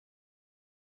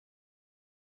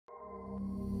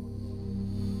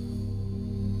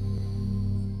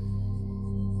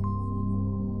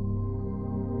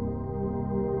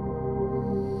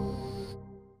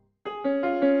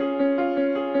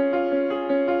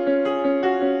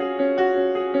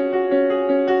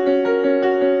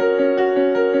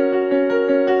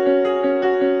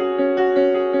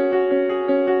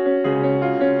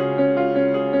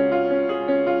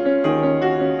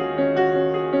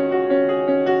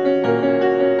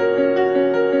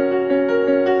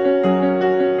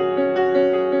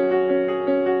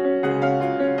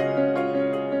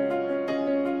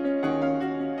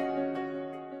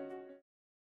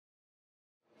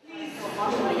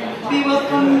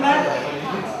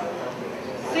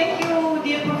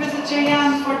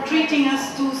Chayan for treating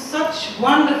us to such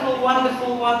wonderful,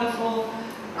 wonderful, wonderful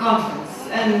conference.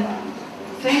 And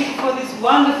thank you for this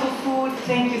wonderful food.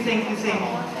 Thank you, thank you, thank you.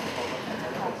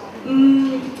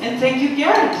 And thank you,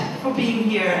 Garrett, for being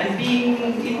here and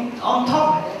being on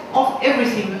top of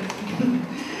everything.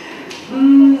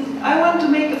 I want to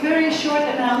make a very short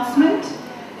announcement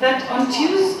that on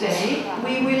Tuesday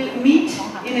we will meet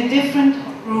in a different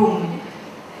room,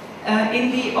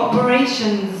 in the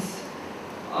operations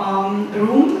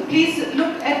room. Please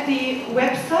look at the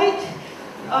website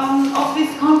of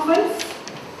this conference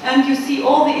and you see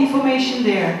all the information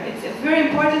there. It's very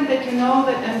important that you know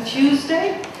that on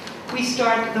Tuesday we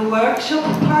start the workshop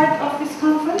part of this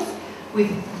conference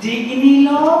with dignity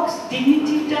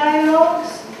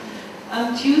dialogues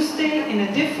on Tuesday in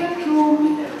a different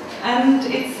room, and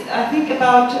it's I think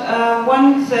about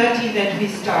 1:30 that we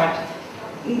start.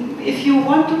 If you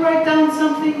want to write down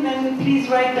something, then please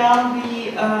write down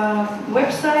the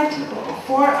website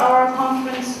for our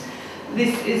conference.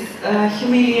 This is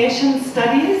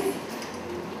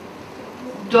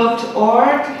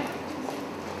humiliationstudies.org.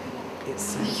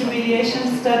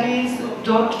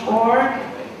 humiliationstudies.org.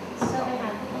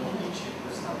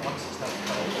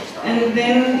 And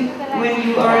then when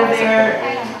you are there,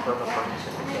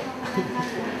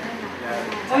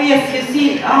 oh yes, you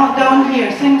see down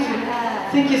here, thank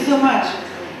you so much.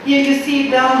 Here you see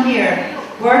down here,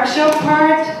 workshop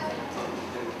part,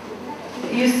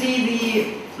 you see the,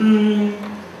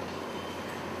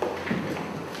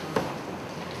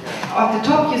 at the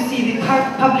top you see the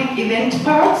public event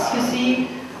parts. You see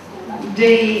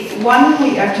day 1,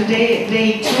 we are today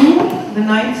day 2, the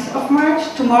 9th of March.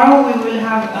 Tomorrow we will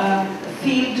have a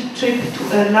field trip to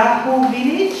Lahu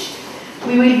village.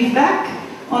 We will be back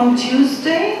on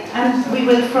Tuesday, and we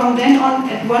will from then on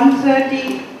at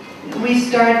 1:30 we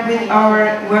start with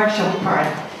our workshop part.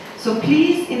 So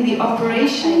please, in the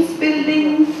operations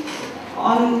building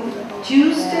on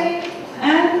Tuesday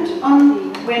and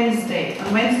on Wednesday.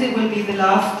 On Wednesday will be the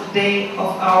last day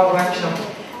of our workshop.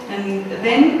 And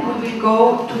then we will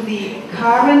go to the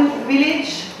Karen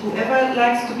village, whoever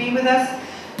likes to be with us,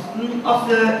 of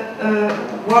the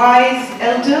wise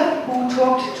elder who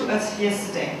talked to us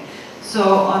yesterday. So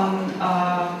on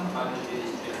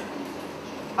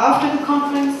after the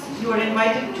conference, you are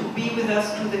invited to be with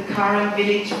us to the Karen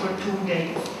village for 2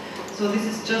 days. So this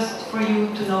is just for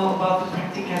you to know about the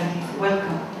practicalities.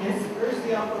 Welcome. Yes? Where's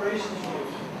the operations room?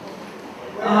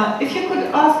 If you could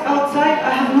ask outside,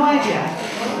 I have no idea.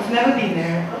 I've never been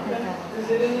there. Okay. Is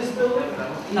it in this building?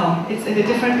 No, it's in a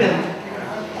different building.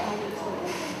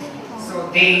 So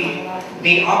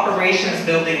the operations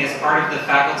building is part of the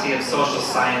Faculty of Social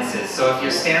Sciences. So if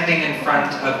you're standing in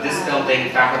front of this building,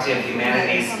 Faculty of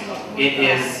Humanities, it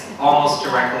is almost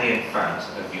directly in front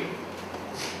of you.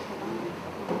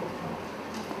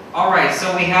 All right,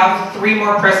 so we have 3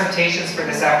 more presentations for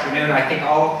this afternoon. I think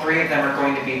all 3 of them are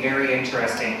going to be very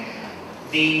interesting.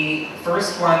 The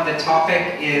first one, the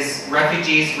topic is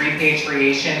refugees,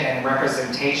 repatriation, and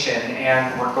representation,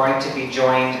 and we're going to be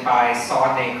joined by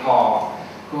Saw Call,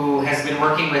 who has been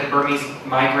working with Burmese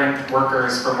migrant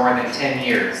workers for more than 10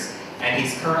 years, and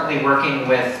he's currently working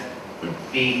with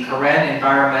the Karen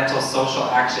Environmental Social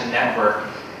Action Network,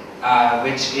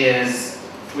 which is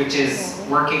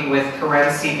working with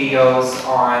Karen CBOs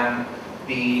on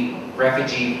the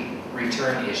refugee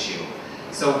return issue.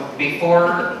 So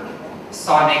before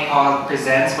Saw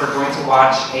presents, we're going to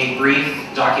watch a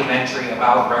brief documentary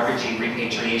about refugee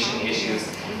repatriation issues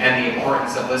and the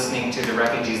importance of listening to the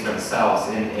refugees themselves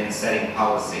in setting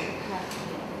policy.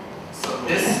 So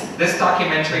this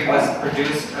documentary was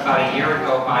produced about a year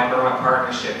ago by Burma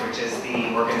Partnership, which is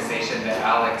the organization that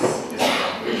Alex is from.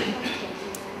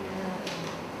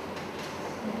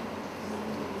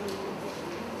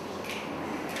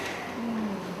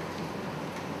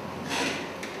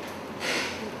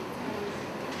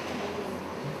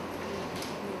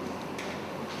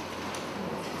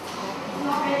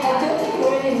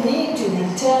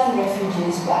 Turn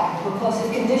refugees back, because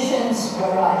if conditions were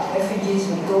right, refugees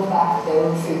would go back their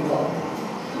own free will.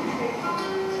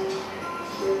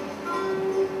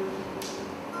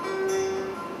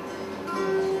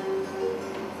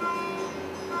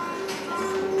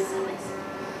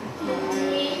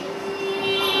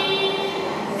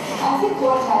 I think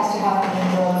what has to happen in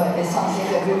Burma is something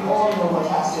that we all know what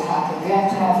has to happen. We have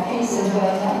to have peace in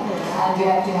Burma, and we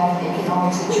have to have an economic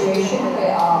situation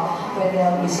where there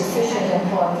will be sufficient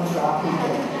employment for our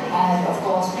people. And of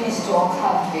course, peace talks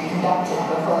have to be conducted,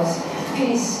 because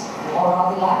peace, or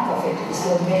rather lack of it, is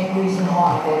the main reason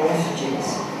why they're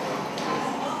refugees.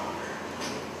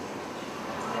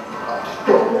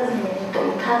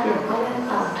 他有เขาเรียก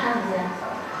ท่านเนี่ย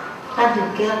ท่านถึง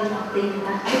เกลตีน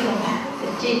ะที่มันเป็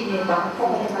นจีนเนี่ยบางพว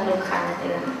กเนี่ยมาดูขันเนี่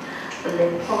ยเป็นเลย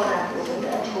พวกเราเป็น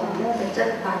ชมเนี่ยเป็นเจ้า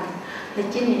พันเป็น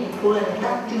จีนเนี่ยพูดเลย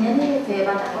ตั้งจีนเนี่ยเทว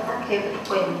ดาก็ตั้งเคปเ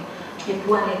ป็นเป็นพ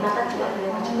วกเนี่ยก็ตั้งจุดเลย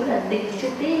มันชื่ออะไรชุ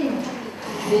ดที่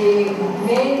The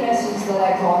main message that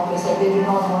I got was that they do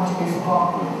not want to be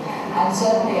forgotten. And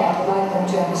certainly I would like them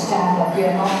to understand that we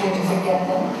are not here to forget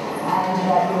them and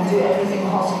that we will do everything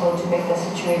possible to make their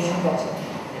situation better.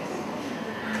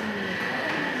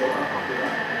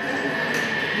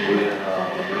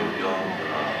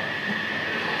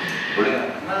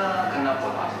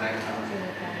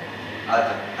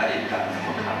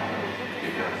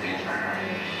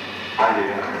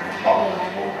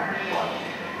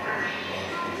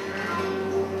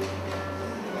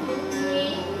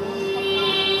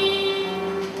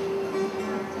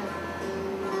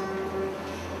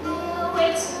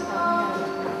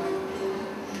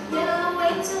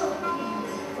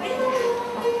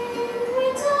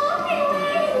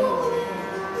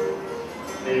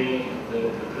 The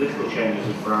political changes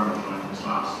in Burma during this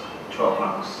last 12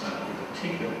 months in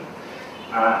particular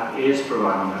is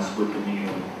providing us with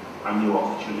a new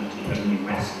opportunity, a new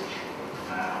message.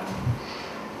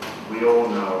 We all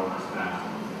know that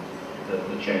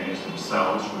the changes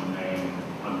themselves remain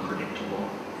unpredictable.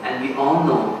 And we all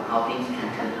know how things can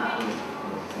turn out.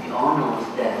 We all know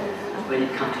that when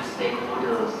it comes to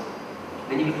stakeholders,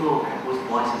 many people whose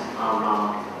voices are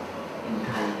loud in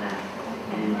Thailand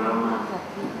and in Burma,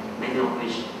 many of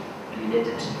which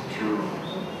related to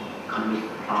economic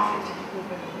profit.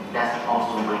 That's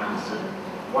also my concern.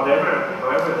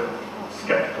 However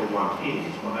skeptical one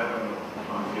is, whatever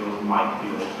one feels might be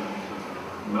alternative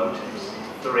motives,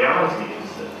 the reality is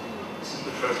that this is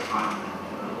the first time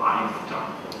in a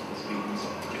lifetime has been this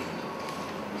opportunity.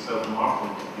 And so from our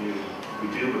point of view, we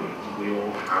do believe that we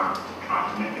all have to try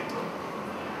to make it work.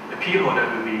 The people that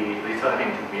will be returning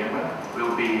to Myanmar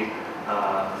will be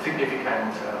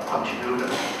significant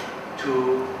contributors to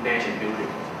nation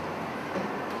building.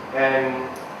 And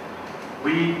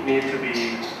we need to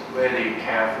be very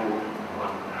careful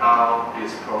on how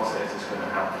this process is going to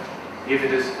happen. If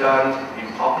it is done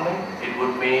improperly, it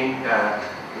would mean that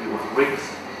we would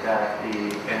risk that the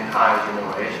entire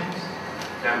generations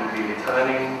that will be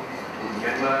returning to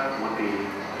Myanmar would be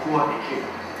poor equipped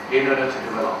in order to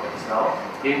develop themselves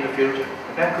in the future.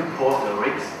 And that could pose a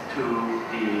risk to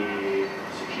the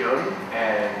security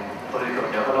and political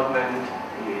development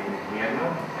in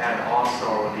Myanmar and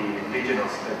also the regional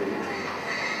stability.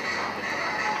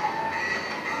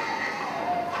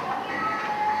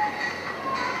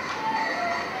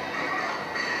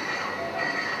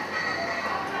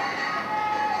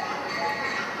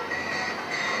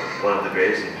 One of the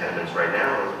greatest impediments right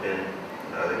now has been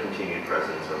the continued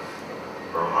presence of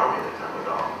Burma Army at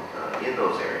Tatmadaw in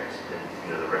those areas. And,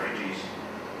 the refugees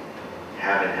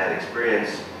haven't had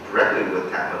experience directly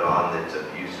with Tatmadaw and its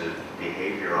abusive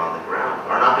behavior on the ground,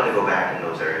 are not going to go back in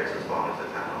those areas as long as the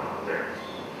Tatmadaw is there.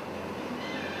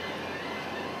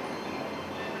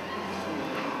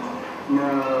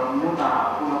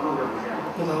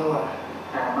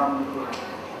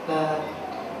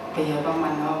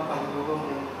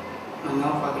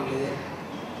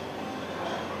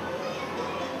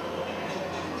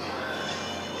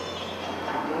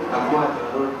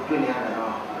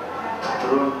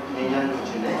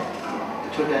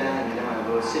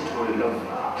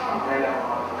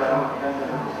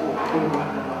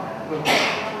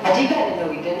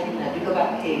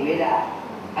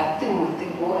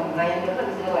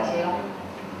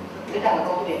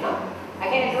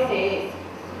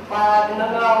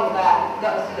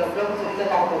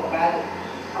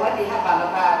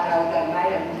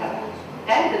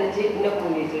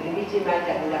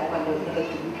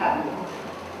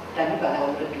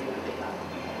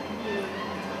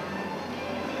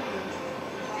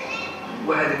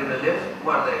 Where are they going to live?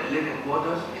 What are they living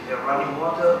quarters? Is there running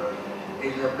water?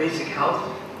 Is there basic health,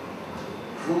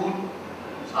 food,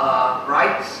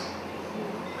 rights,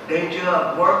 danger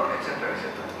of work, etc., etc.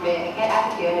 Cái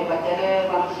áp chuyện này và cho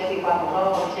nên con sẽ đi qua một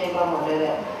lô, sẽ qua một đời,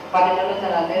 và nên nó sẽ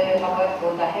là để mà có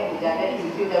cô ta hết giờ để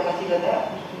chịu chịu được cái gì đó.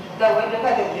 Đâu vậy chúng ta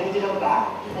được chuyện gì đâu cả,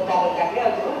 người ta được cả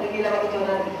cái chỗ, để khi nào cái chỗ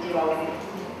nào thì chỉ vào cái gì.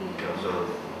 So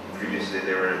previously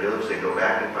they were in a village, they go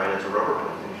back and find it's a rubber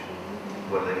plantation.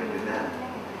 What are they going to do then?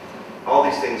 All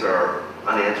these things are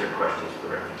unanswered questions for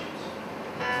the refugees.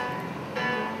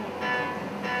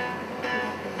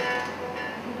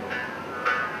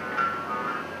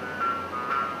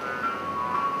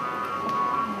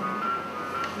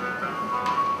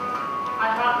 I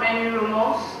heard many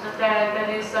rumors that there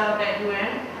is the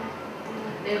UN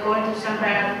they're going to send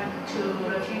back to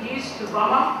refugees to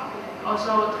Burma.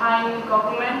 Also, Thai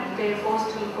government, they're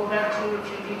forced to go back to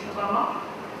refugee to Burma.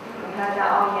 The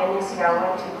audience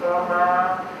went to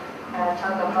Burma,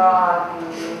 talk about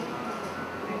the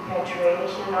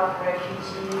repatriation of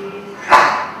refugees.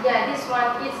 Yeah, this one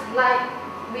is like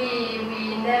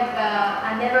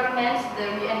I never met the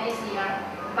UNHCR,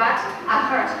 but I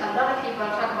heard a lot of people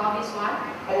talk about this one.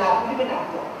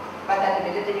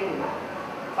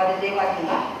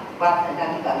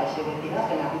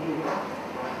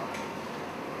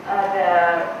 The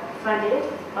funding,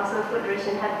 also food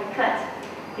ration had been cut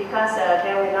because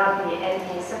there will not be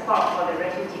any support for the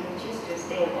refugee who choose to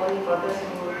stay, only for those who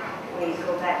will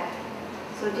go back.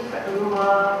 So different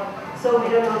rumor, so we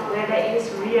don't know whether it is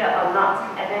real or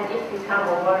not, and then it become a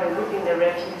worry within the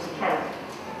refugee camp.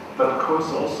 But of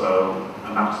course also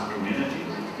amongst the communities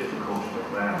it's difficult for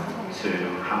them to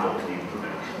handle the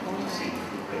information, to see the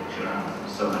full picture, and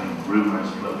so many rumours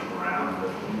floating around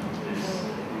that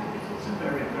it's a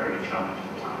very, very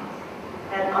challenging time.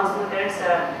 And also there's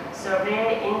a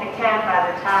survey in the camp by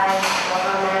the Thai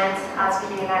government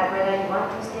asking like whether you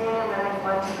want to stay, whether you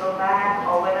want to go back,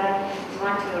 or whether you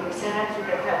want to return to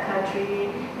the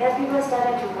country. Then people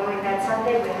started to worry that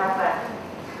someday will happen.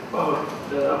 Well,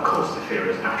 of course the fear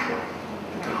is natural.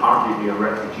 You can hardly be a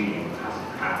refugee who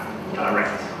hasn't had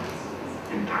direct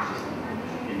impact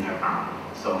in their family.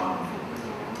 Someone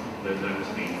that has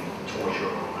been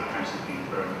tortured or their house has been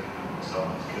burned and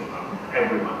someone's killed.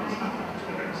 Everyone has had that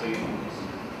experience. So it's,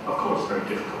 of course, very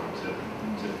difficult to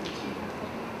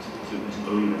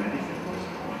believe in anything at this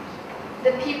point.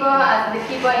 The people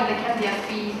in the camp, they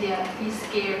feel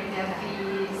scared, they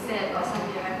feel sad or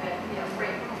something like that. They're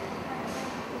afraid.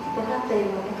 Cái tiền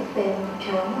là cái tiền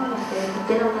trưởng là tiền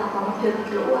cái đâu là còn chưa được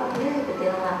lũ á, thế cái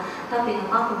tiền là ta vì nó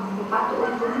có một bát tuổi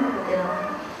cũng là cái tiền là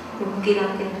cùng kỳ là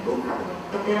tiền cũng là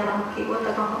cái tiền là kỳ của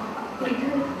ta còn bình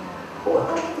thường của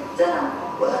ta rất là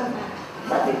của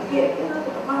ta tiền kia cái nó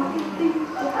cũng mang cái tin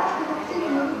của ta cái tin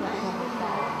nó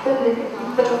tên là cái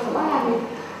tên của ba này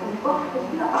cũng có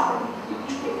cũng là bảo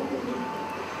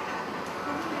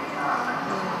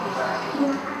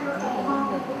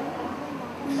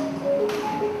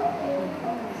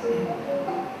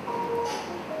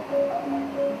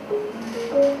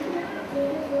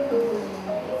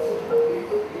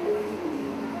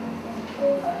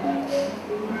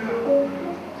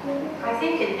I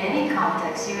think in any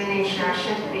context, UNHCR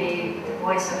should be the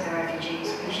voice of the refugees.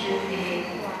 We should be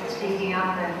speaking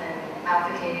up and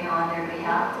advocating on their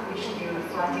behalf. We should be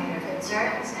reflecting their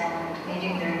concerns and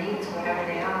meeting their needs, whatever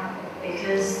they are,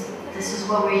 because this is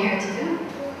what we're here to do.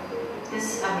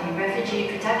 Refugee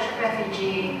protection,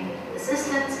 refugee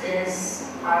assistance is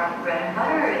our bread and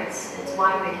butter. It's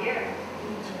why we're here.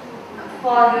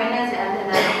 For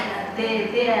UNHCR,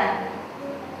 they are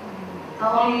the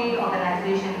only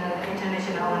organization, the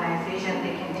international organization,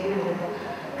 they can deal with the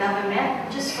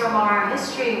government. Just from our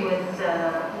history with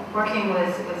working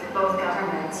with both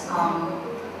governments,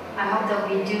 I hope that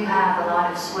we do have a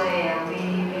lot of sway and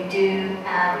we do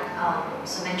add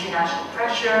some international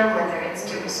pressure, whether it's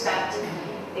to respect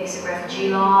basic refugee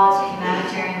laws,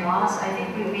 humanitarian laws. I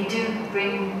think we do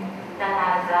bring that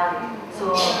added value.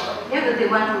 So if they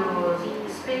want to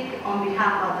speak on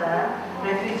behalf of the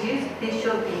refugees, they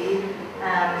should be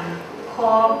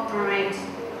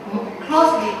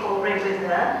closely cooperate with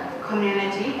the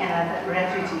community and the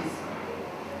refugees.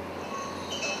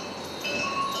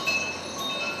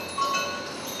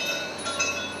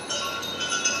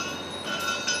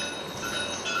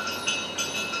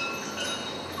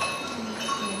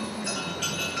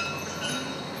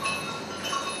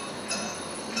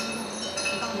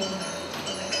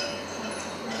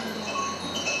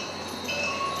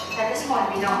 At this point,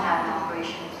 we don't have an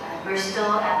operational plan. We're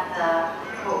still at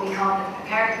what we call the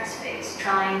preparedness phase,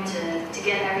 trying to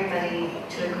get everybody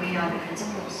to agree on the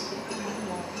principles.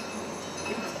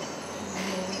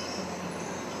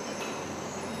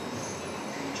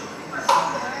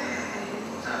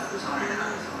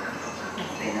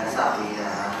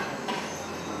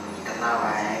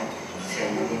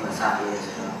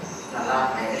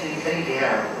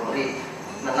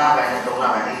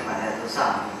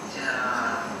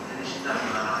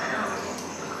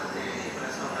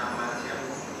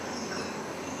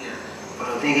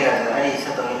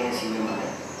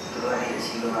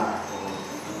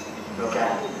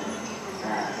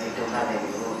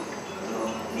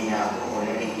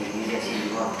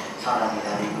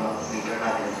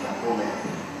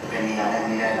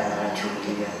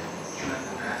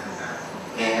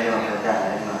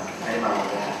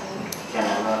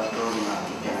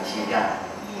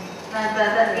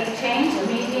 The exchange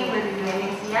meeting with the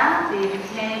UNHCR Asia, they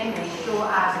came and showed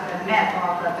us the map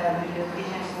of the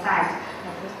relocation site.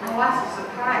 I was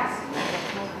surprised.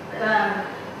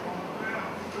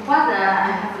 What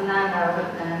I have learned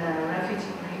with the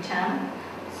refugee return.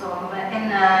 So in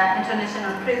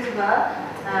international principle,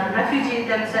 refugees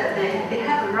themselves, they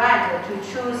have a right to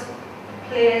choose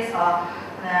place or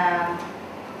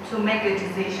to make the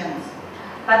decisions.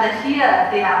 But here,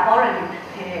 they are already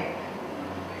prepared.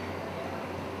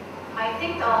 I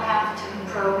think I'll have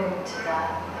to probe into that.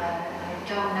 I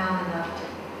don't know enough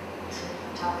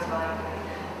to talk about it right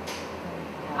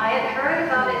now. I had heard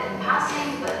about it in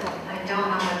passing, but I don't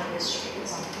know what the history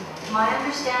is. My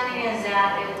understanding is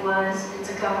that it's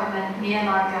a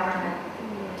Myanmar government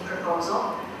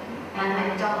proposal, and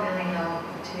I don't really know,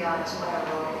 to be honest, what our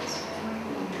role is.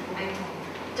 I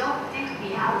don't think we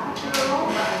have much of a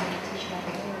role,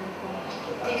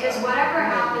 because whatever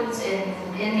happens in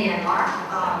Myanmar,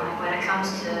 when it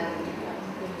comes to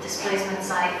displacement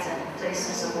sites and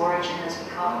places of origin, as we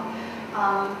call them,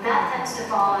 that tends to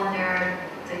fall under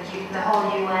the whole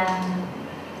UN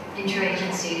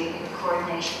interagency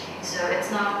coordination. So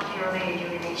it's not purely a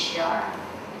UNHCR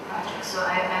project. So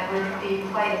I would be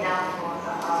quite doubtful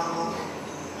about our role.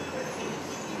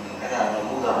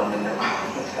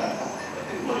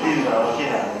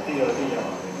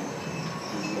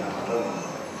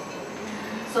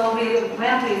 So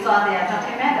when we saw their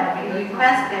document, we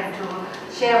requested them to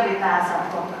share with us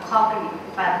a copy,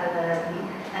 but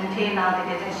until now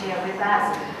they didn't share with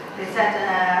us. They said,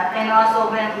 and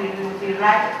also when we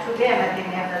write to them, they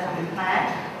never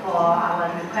reply for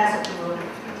our request to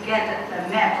get the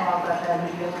map of the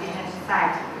relocation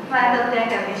site. So I don't think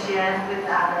that we share with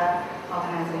other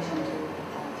organizations too.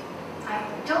 I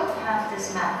don't have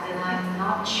this map, and I'm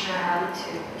not sure how to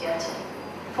get it.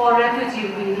 For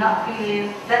refugees, we not feel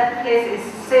that place is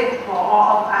safe for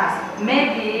all of us.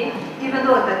 Maybe, even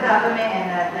though the government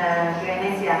and the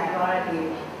UNHCR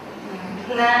already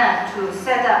plan to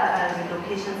set up a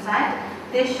relocation site,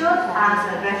 they should ask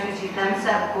the refugees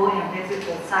themselves go and visit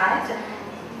the site.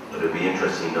 But it'd be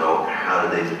interesting to know, how do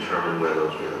they determine where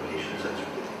those relocation sites are?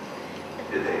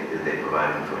 Did they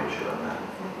provide information on that?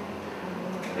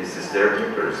 Is this their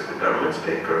pick or is it the government's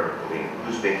pick, or I mean,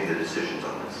 who's making the decisions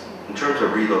on this? In terms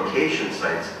of relocation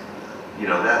sites, you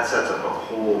know, that sets up a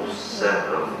whole set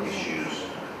of issues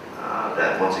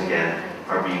that once again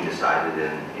are being decided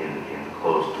in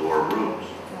closed door rooms.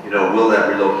 You know, will that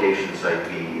relocation site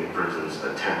be, for instance,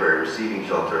 a temporary receiving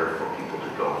shelter for people to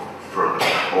go further?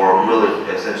 Or will it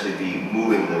essentially be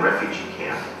moving the refugee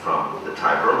camp from the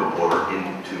Thai-Burma border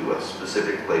into a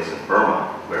specific place in Burma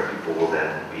where people will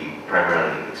then be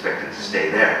primarily expected to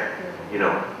stay there? You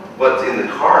know, what's in the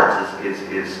cards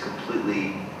is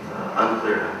completely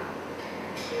unclear now.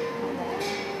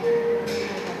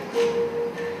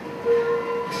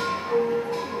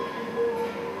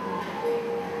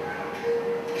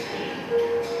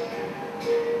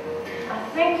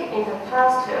 I think in the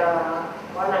past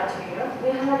 1 or 2 years, we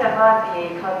heard about the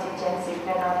contingency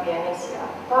plan of the UNHCR.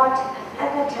 But at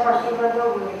the time, even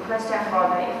though we requested for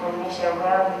the information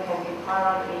where we can be part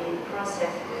of the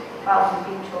process, but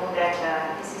we've been told that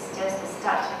this is just the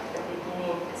start, the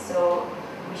beginning, so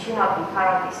we should not be part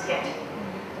of this yet.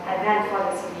 And then for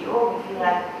the CBO, we feel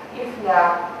like if we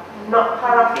are not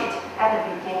part of it at the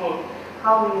beginning,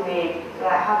 how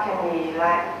can we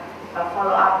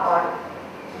follow up on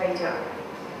later?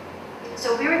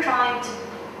 So we were trying to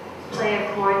play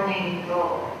a coordinating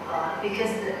role because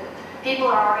the people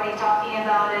are already talking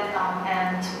about it,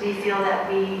 and we feel that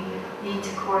we need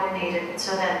to coordinate it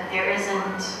so that there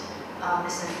isn't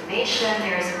misinformation,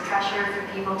 there isn't pressure for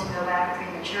people to go back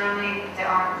prematurely, there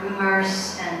aren't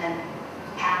rumors and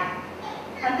panic.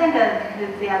 I think that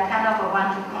they are kind of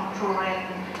one to controlling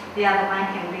the other one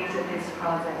can lead this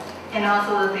process. And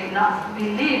also they not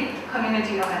believe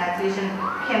community organization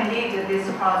can lead this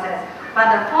process.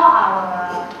 But for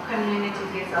our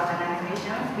community-based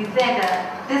organization, we think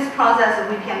that this process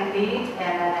we can lead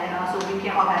and also we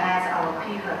can organize our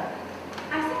people.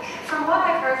 I think from what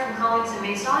I've heard from colleagues in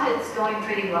Maison, it's going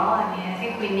pretty well. I mean, I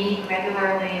think we meet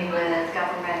regularly with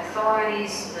government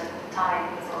authorities, with Thai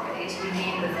authorities. We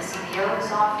meet with the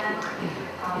CBOs often,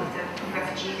 with the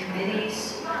refugee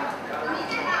committees.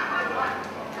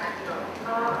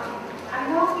 I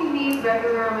know we meet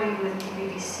regularly with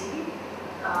UBDC,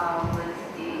 with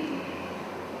the,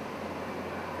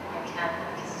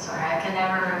 I can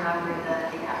never remember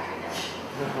the acronym.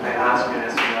 I asked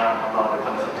UNHCR about the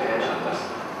consultations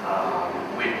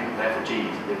with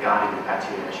refugees regarding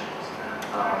repatriations.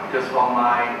 Because from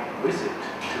my visit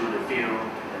to the field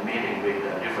and meeting with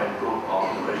a different group of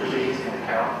refugees in the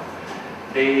camp,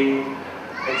 they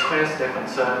expressed their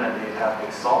concern that they have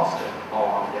exhausted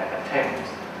all their attempts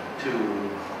to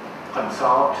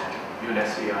consult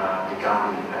UNHCR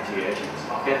regarding repatriations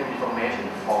or get information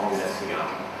from UNHCR.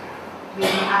 We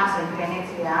ask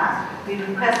UNHCR, we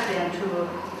request them to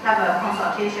have a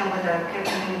consultation with the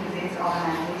community-based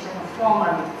organization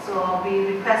formally. So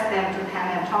we request them to come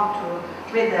and talk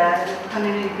with the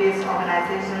community-based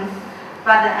organization.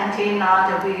 But until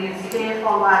now, we stay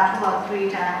forward 2 or 3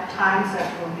 times to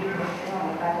be with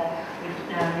them, but we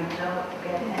don't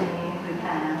get any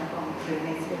reply from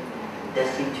UNHCR. There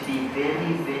seems to be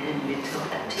very, very little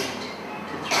attempt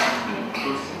to try to be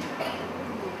inclusive.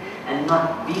 And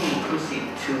not being inclusive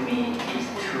to me is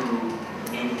to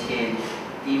maintain,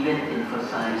 even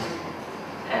emphasize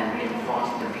and reinforce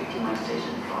the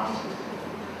victimization process.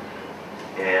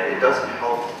 And it doesn't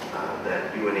help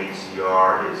that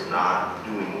UNHCR is not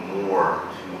doing more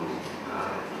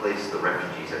to place the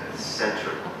refugees at the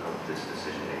center of this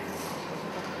decision-making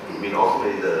process. I mean,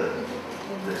 ultimately,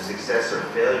 the success or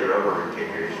failure of a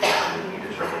repatriation will be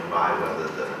determined by whether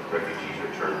the refugees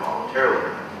return voluntarily or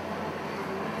not.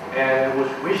 And I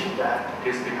would wish that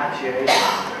this repatriation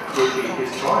could be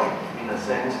destroyed in the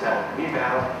sense that we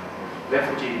have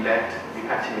refugee-led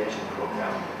repatriation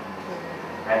program.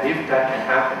 And if that can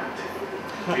happen,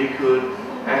 we could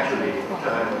actually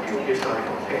turn a new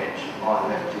historical page on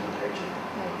refugee protection.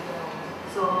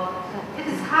 So it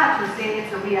is hard to say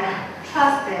if we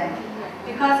trust them,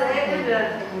 because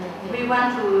if we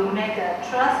want to make a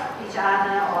trust each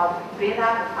other or build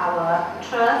up our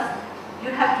trust, you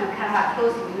have to come up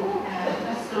closely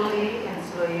and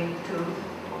slowly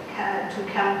to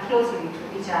come closely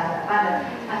to each other. But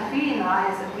I feel now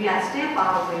is we are still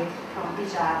far away from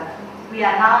each other. We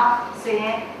are now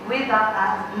saying without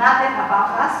us, nothing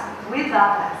about us,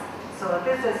 without us. So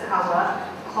this is our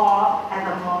call at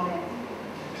the moment.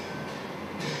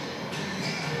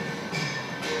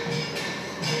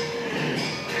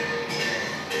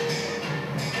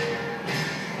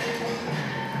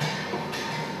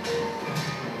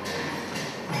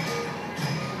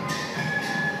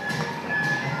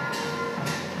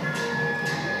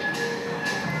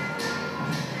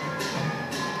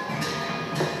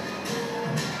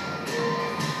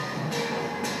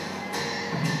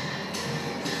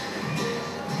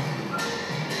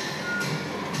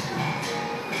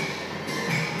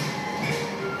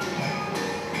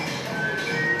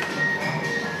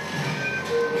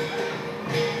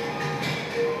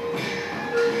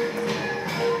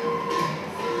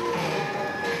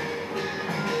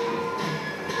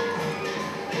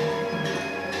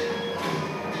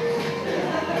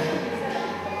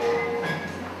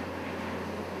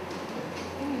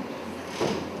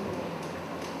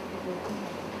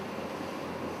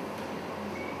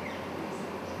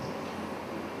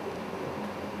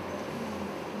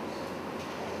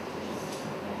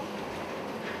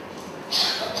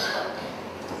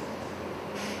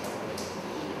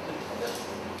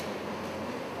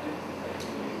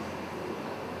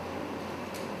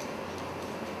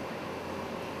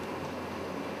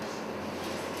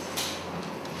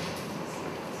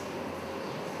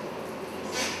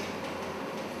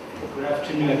 Good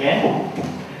afternoon again.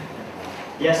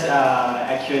 Yes,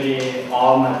 actually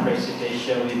all my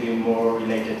presentation will be more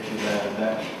related to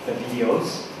the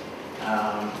videos.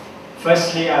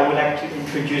 Firstly, I would like to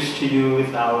introduce to you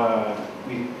with our,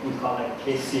 we call it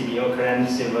KCBO, Korean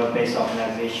Civil-Based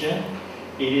Organization.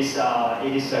 It is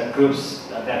a groups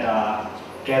that are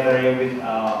gathering with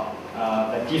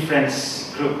the different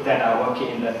groups that are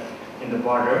working in the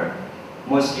border.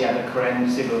 Mostly are the Korean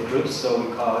civil groups, so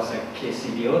we call it a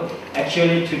KCBO.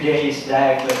 Actually, today is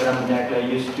director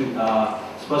used to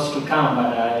supposed to come,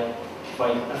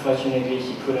 but unfortunately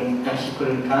she couldn't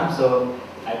come. So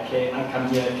I come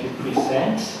here to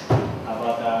present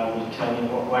about returning.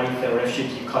 What is the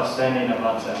refugee concerning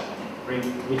about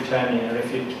returning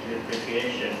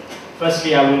repatriation?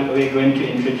 Firstly, we're going to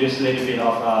introduce a little bit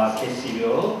of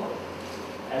KCBO.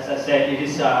 As I said, it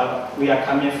is we are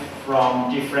coming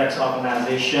from different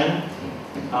organizations.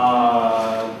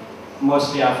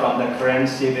 Mostly are from the Korean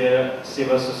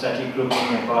civil society group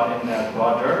in the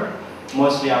border.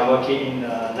 Mostly are working in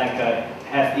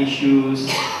health issues,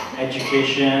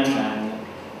 education, and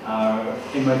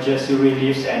emergency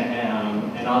reliefs,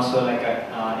 and also like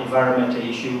a environmental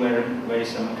issue where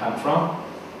some come from.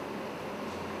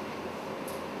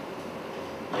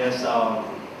 Yes,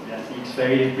 it's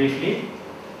very briefly.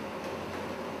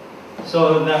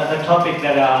 So the topic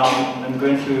that I'm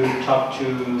going to talk to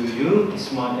you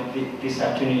this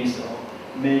afternoon is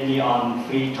mainly on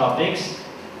 3 topics: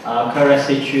 current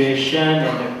situation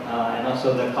and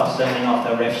also the concerning of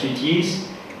the refugees,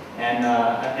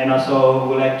 And also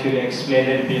would like to explain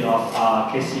a little bit of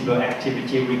KCBO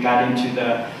activity regarding to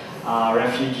the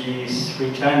refugees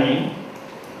returning,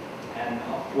 and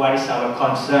what is our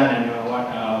concern and what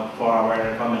for our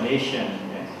recommendation.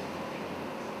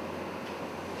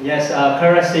 Yes,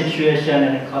 current situation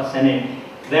and concerning.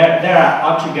 There are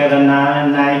altogether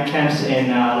nine camps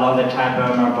along the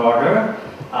Thai-Burma border,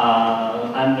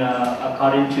 and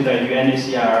according to the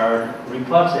UNHCR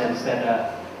reports, is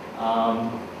that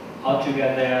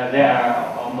altogether there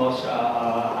are almost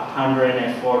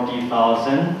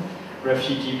 140,000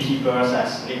 refugee people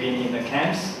living in the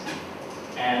camps,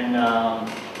 and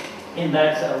in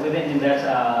that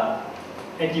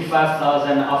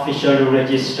 85,000 officially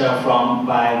registered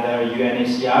by the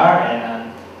UNHCR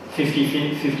and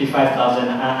 55,000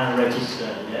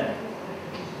 unregistered. Yeah.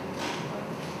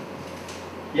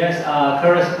 Yes.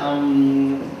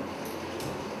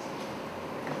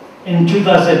 In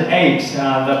 2008,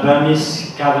 the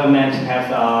Burmese government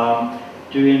have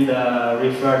doing the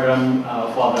referendum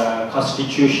for the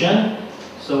constitution.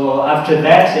 So after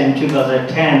that, in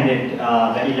 2010,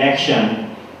 the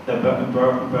election, the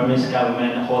Burmese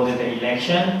government holding the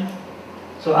election.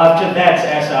 So after that,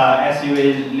 as you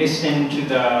will listen to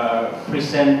the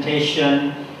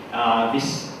presentation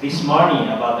this morning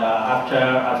about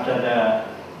after the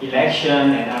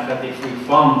election and after the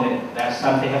reform, that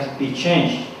something has to be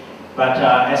changed. But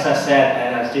as I said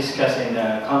and as discussed in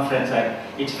the conference,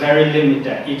 it's very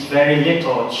limited. It's very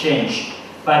little change.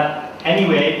 But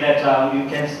anyway, that we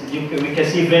can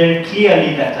see very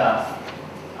clearly that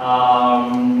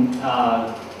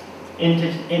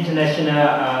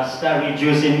international start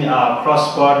reducing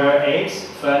cross-border aids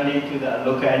funding to the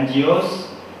local NGOs,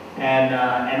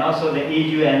 and also the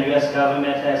EU and US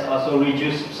government has also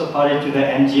reduced support to the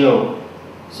NGO.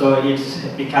 So it's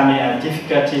becoming a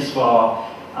difficulties for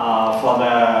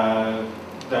the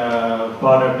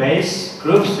border-based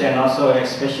groups, and also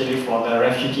especially for the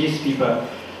refugees people.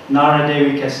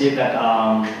 Nowadays we can see that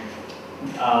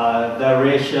the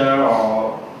ratio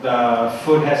or the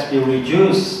food has been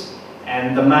reduced,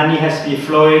 and the money has been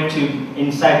flowing to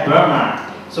inside Burma.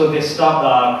 So they stop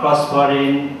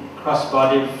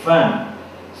cross-border fund.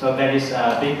 So that is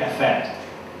a big effect.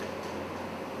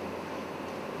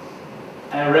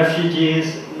 And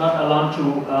refugees not allowed to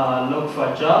look for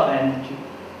a job, and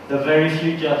the very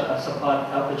few jobs are support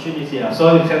opportunity.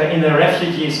 So in the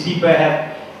refugees, people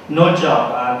have no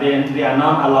job. They are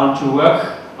not allowed to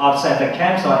work outside the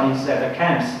camps or inside the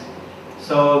camps.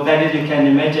 So that is, you can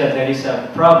imagine, there is a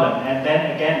problem. And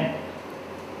then again,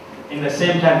 in the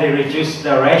same time, they reduce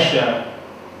the ratio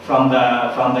from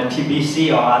the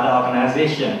TBC or other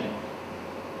organization.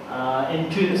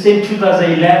 Since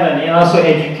 2011, and also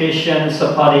education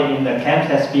supported in the camps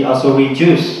has been also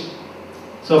reduced.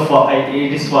 So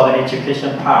it is for the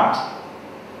education part.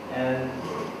 And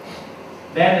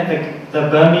then the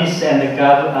Burmese and the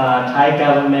Thai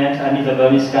government, the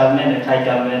Burmese government and Thai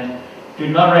government do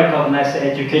not recognize the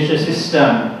education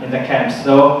system in the camps.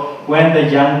 So when the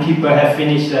young people have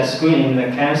finished their school in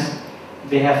the camps,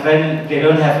 they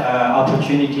don't have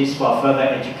opportunities for further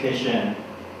education.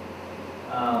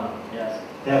 Yes,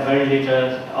 they have very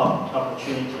little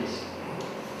opportunities.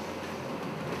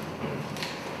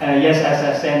 Yes, as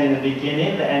I said in the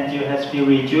beginning, the NGO has been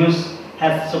reduced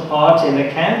health support in the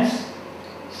camps.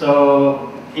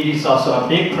 So it is also a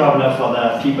big problem for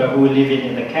the people who live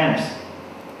in the camps.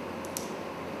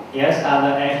 Yes,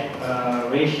 other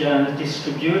ration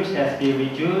distribute has been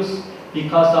reduced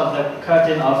because of the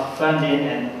cutting of funding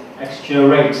and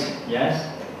exchange rates. Yes,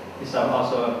 it's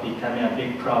also becoming a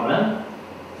big problem.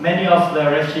 Many of the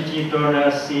refugee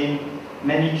donors see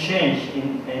many change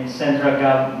in central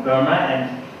Burma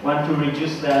and want to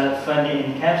reduce the funding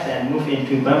in camps and move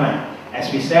into Burma.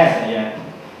 As we said, yeah,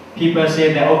 people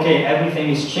say that okay,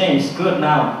 everything is changed, good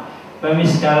now.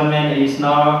 Burmese government is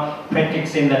now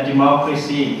practicing the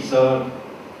democracy, so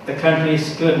the country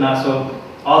is good now. So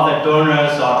all the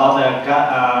donors or all the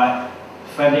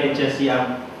funding agencies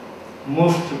are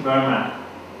moved to Burma,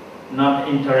 not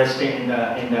interested in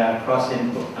the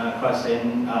crossing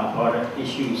border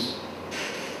issues.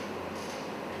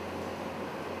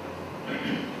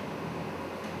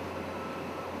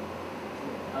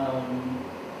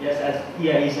 Yes,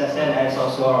 as I said, as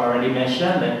also already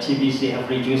mentioned, that TBC have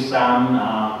reduced some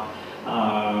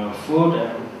food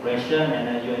ration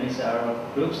and UNHCR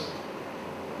groups.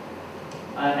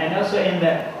 And also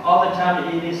all the time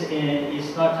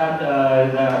it's not time,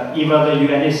 even the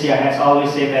UNHCR has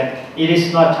always said that it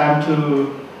is not time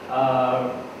to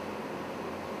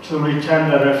return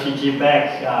the refugee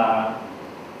back.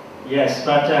 Yes,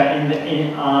 but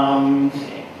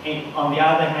on the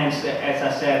other hand, as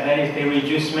I said, they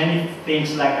reduce many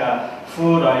things like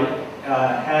food or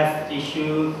health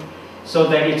issues, so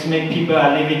that it makes people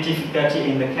a little bit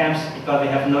difficulty in the camps because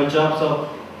they have no job. So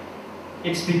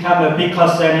it's become a big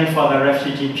concern for the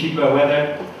refugee people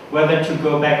whether to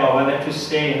go back or whether to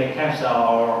stay in the camps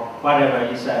or whatever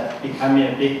is becoming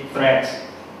a big threat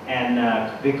and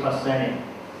big concerning.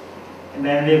 And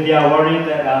then they are worried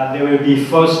that they will be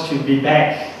forced to be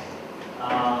back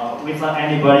without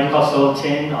anybody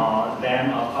consulting or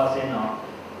them or cousin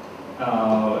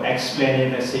or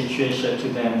explaining the situation to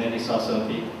them. That is also a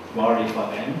big worry for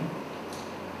them.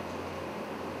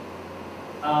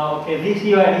 Okay, this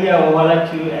year I would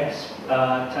like to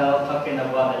talking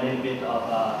about a little bit of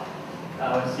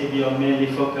our CBO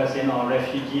mainly focusing on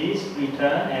refugees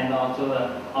return and also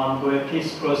the ongoing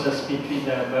peace process between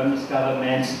the Burmese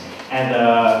government and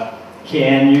the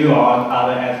KNU or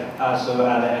other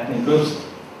ethnic groups.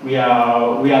 We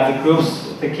are the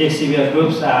groups, the KCBO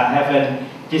groups haven't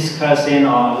discussing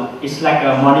on, it's like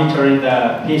monitoring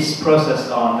the peace process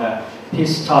on the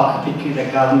peace talk between the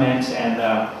government and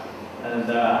the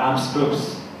armed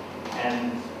groups,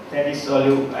 and that is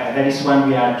what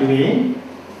we are doing.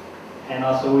 And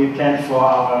also we plan for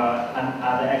our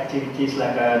other activities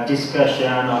like a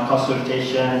discussion or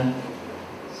consultation,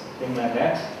 things like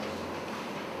that.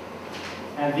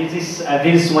 And this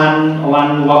is one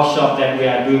workshop that we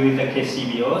are doing with the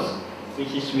KCBOs,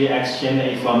 which is we exchange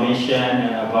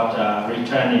information about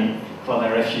returning for the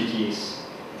refugees.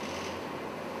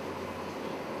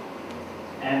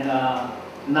 And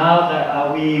now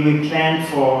that we plan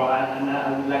for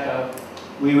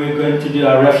we were going to do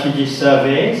a refugee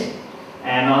surveys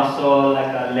and also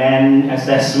like a land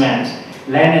assessment.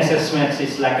 Land assessment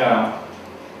is like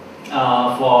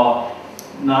for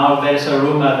now there's a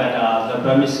rumor that the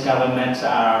Burmese government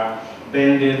are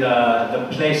building the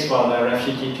place for the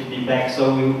refugee to be back.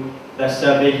 So the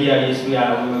survey here is we're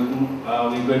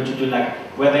going to do like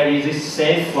whether is it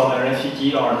safe for the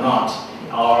refugee or not,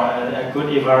 or a good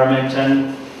environment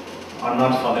or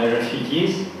not for the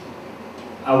refugees.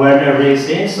 Awareness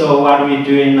raising. So what we're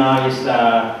doing now is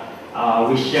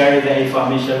we share the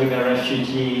information with the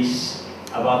refugees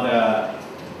about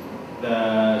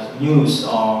the news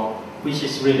or which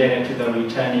is related to the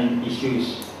returning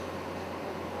issues.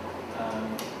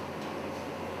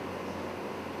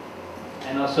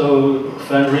 And also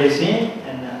fundraising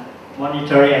and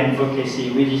monitoring and advocacy,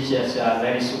 which is just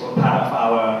that is part of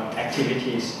our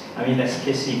activities. I mean, that's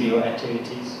KCBO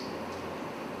activities.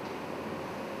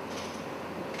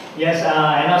 Yes,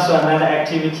 and also another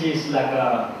activity is like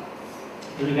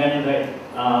regarding the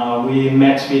we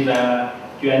met with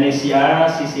UNHCR,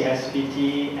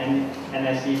 CESD, and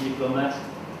NSC diplomats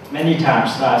many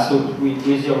times. So we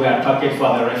are talking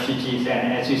for the refugees,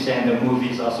 and as you said, the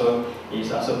movies also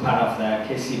is also part of the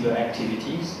KCBO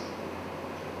activities.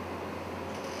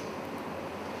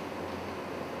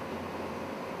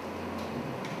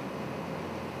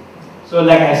 So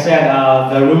like I said,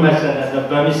 the rumors that the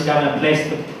Burmese government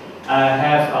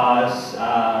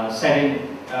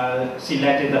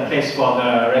selected the place for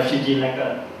the refugee like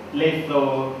a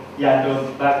Letho,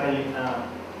 Yado, Bakali,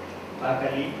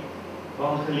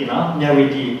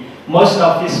 Nyawiti. Most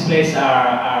of these places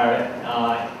are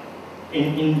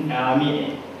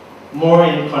more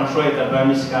in control of the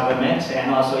Burmese government,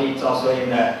 and also it's also in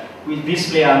the with this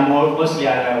place are mostly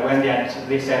when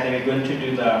they said they were going to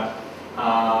do the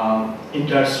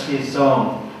industry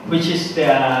zone, which is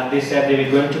they said they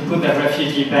were going to put the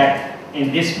refugee back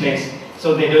in this place,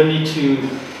 so they don't need to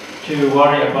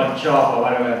worry about job or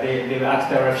whatever. They will ask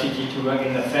the refugee to work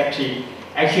in the factory.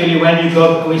 Actually, when you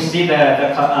go, we see the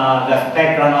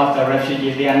background of the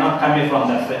refugees. They are not coming from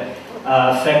the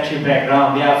factory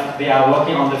background. They are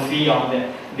working on the field.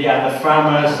 They are the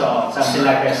farmers or something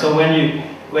like that. So when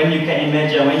you can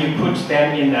imagine when you put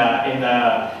them in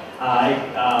the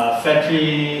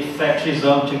factory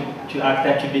zone to act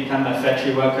that to become a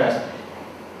factory workers,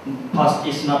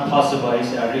 it's not possible.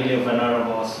 It's really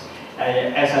vulnerable.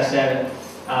 As I said,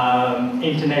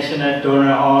 international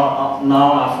donors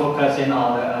now are focusing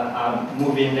on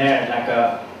moving there. Like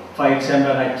for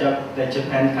example, like the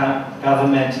Japan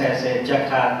government has a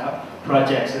Jakarta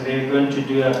project. So they're going to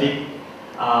do a big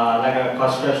like a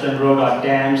construction road or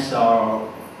dams or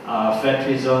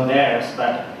factory zone there,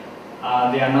 but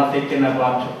they are not thinking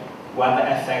about what the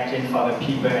affecting for the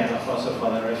people and also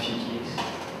for the refugees.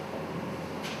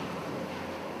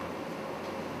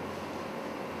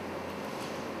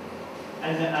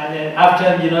 And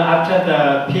after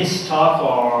the peace talk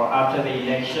or after the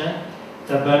election,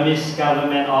 the Burmese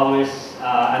government always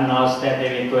announced that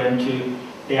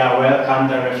they are welcome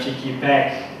the refugee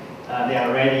back they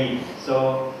are ready.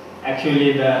 So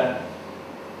actually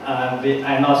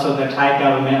and also the Thai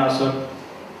government also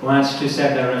wants to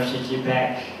send the refugee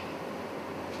back.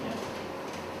 Yeah.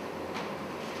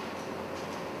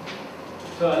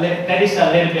 So that is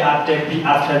a little bit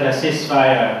after the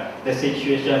ceasefire, the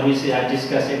situation which I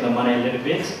discussed in the morning a little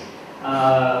bit.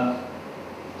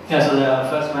 So the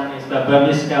first one is the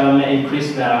Burmese government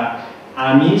increased the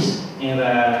armies in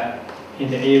the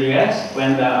areas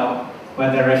when the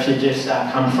refugees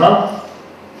come from,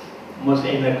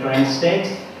 mostly in the current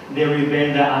state. They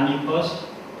rebuild the army post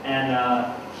and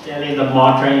shelling the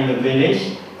mortar in the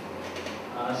village,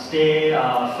 stay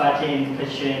fighting in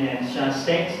Kachin and Shan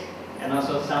states, and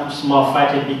also some small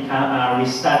fighting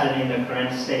restarted in the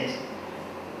current state.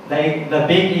 The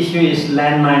big issue is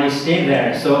landmine is still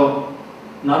there, so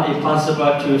not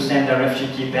impossible to send the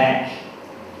refugee back.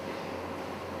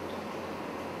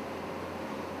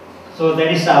 So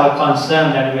that is our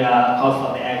concern that we are called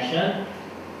for the action.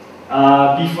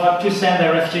 Before to send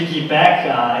the refugee back,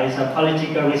 is a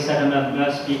political resettlement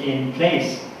must be in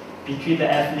place between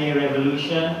the ethnic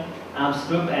revolution, arms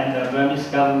group and the Burmese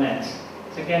government.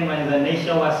 Second, when the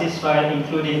nationwide ceasefire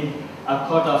including a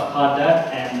code of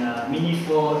conduct and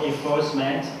meaningful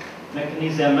enforcement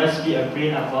mechanism must be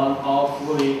agreed upon all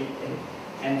fully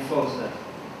enforced.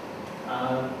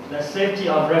 The safety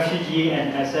of refugee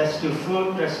and access to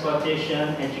food,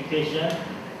 transportation, education,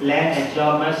 land and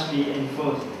job must be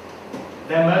enforced.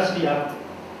 There must be a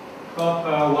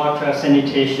proper water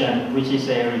sanitation, which is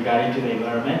regarding to the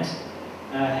environment.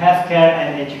 Healthcare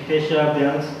and education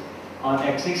built on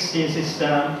existing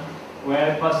system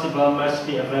where possible must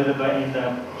be available in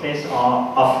the case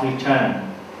of return.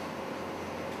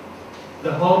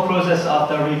 The whole process of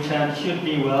the return should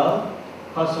be well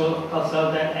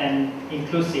consulted and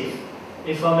inclusive.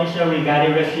 Information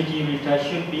regarding refugee return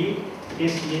should be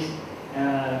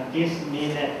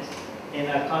disseminated in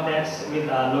accordance with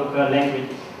local language.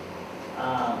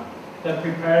 The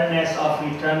preparedness of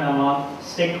return among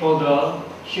stakeholders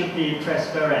should be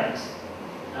transparent.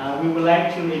 We would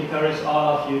like to encourage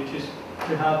all of you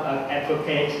to help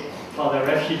advocate for the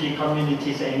refugee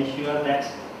communities and ensure that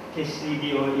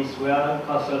KCDO is well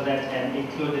consulted and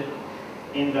included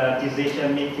in the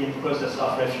decision-making process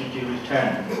of refugee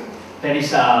return. That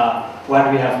is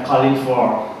what we have calling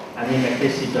for. I mean, the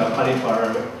KCDO calling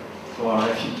for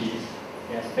refugees.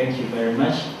 Yes, thank you very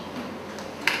much.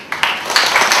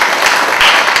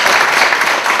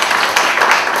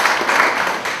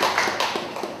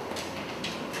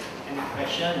 Any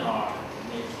question or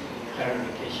any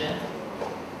clarification?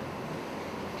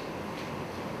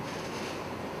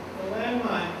 The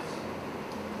landmines,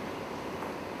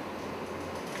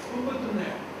 who put them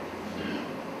there?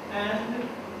 And who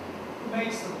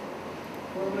makes them?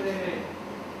 Where were they made?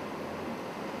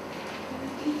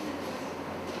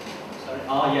 Sorry.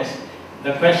 Oh yes,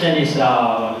 the question is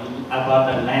about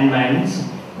the landmines.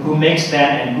 Who makes them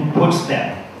and who puts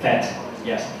them? That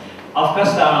yes. Of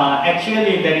course,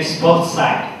 actually there is both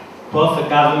sides, both the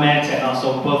government and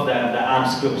also both the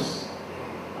armed groups.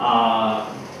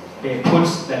 They put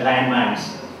the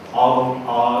landmines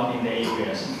all in the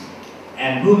areas.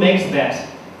 And who makes that?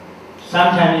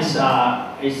 Sometimes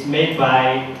it's made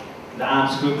by the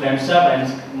armed group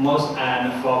themselves,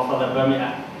 and for the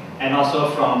Burmese, and also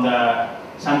from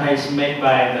sometimes made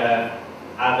by the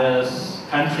other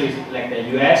countries like the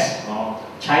US or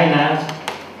China,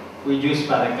 used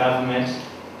by the government.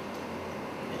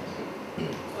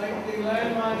 Like the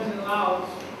landmines in Laos,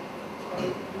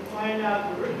 you find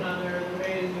out the written on there they're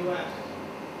made in the US.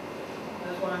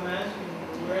 That's why I'm asking you,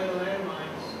 where are the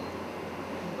landmines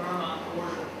in Burma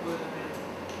border with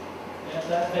Yes,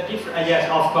 yes,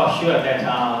 of course, sure. That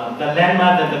the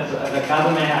landmine that the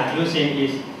government are using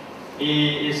is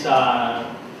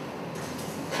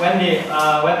when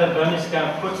the Burmese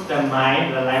can put the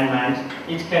landmine,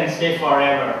 it can stay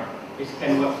forever. It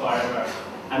can work forever.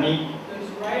 I mean, there's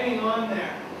writing on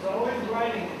there. There's always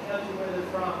writing that tells you where they're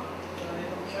from. Are they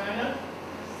from China?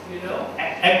 You know?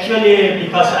 Actually,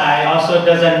 because I also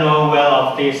doesn't know well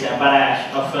of this,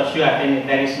 but for sure I think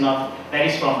that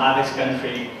is from other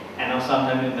country, and also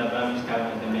sometimes the Burmese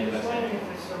government made it. It's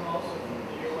from also from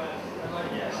the US.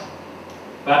 Yes.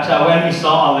 But when we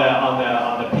saw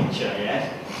on the picture,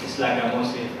 yes, it's like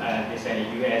mostly they say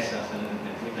US or something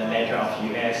with the letter of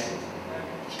US,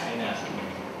 China.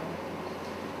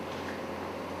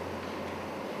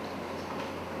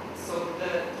 So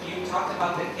you talked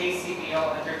about the KCBO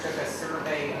undertook a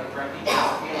survey of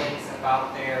refugees' feelings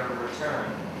about their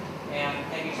return. And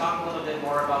maybe talk a little bit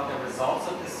more about the results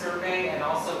of the survey, and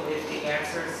also if the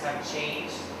answers have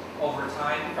changed over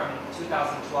time from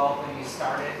 2012 when you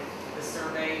started the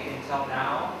survey until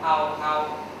now?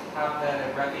 How have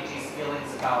the refugees'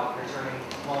 feelings about returning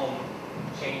home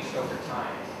changed over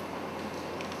time?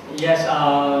 Yes,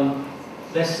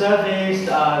 the surveys,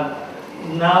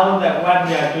 now that what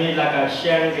we are doing, like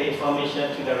sharing the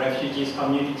information to the refugees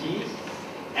communities,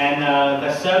 and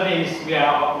the surveys we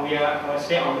are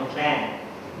still on the plan,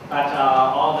 but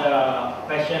all the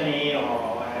questionnaire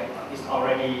is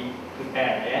already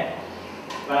prepared. Yeah?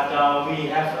 But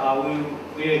we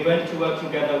are going to work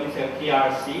together with the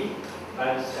PRC,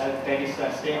 but that is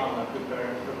still on the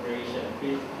preparation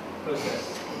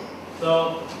process.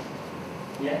 So,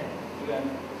 yeah, you can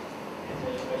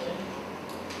answer your question.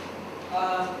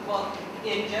 Well,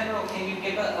 in general, can you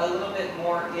give a little bit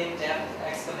more in-depth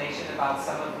explanation about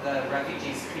some of the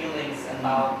refugees' feelings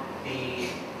about the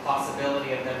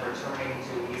possibility of them returning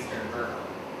to Eastern Burma?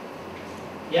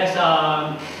 Yes,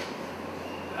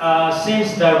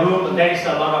 since there is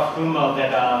a lot of rumor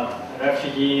that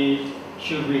refugees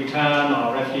should return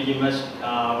or refugee must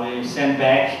be sent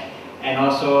back, and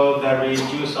also the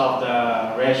reduce of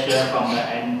the ration from the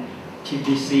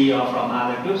TBC or from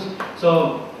other groups.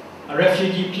 So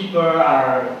refugee people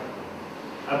are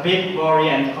a bit worried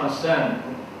and concerned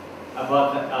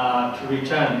about to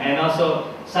return. And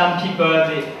also some people,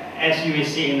 as you will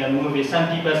see in the movie, some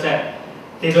people said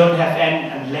they don't have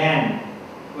any land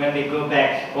when they go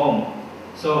back home.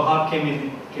 So how can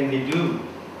we do?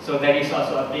 So that is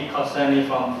also a big concern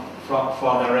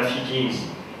for the refugees.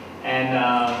 And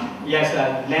yes,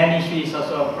 land issue is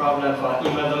also a problem for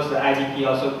even though the IDP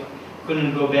also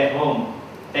couldn't go back home.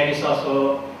 That is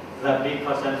also the big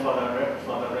concern for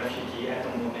the refugee at the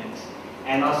moment.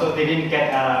 And also they didn't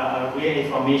get real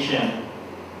information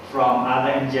from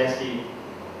other agencies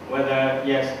whether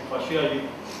yes, for sure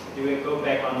you will go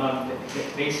back or not.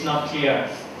 It's not clear.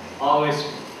 Always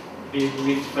be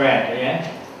with threat.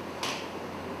 Yeah.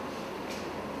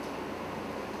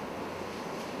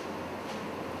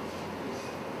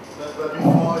 But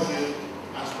before you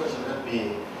ask questions, let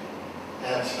me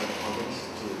add some comments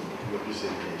to your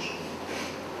presentation.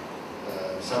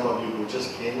 Some of you who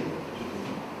just came to the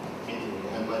meeting,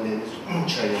 and my name is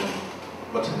Chayan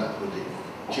Vaddhanaphuti,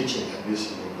 teaching at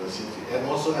this university. And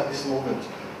also at this moment,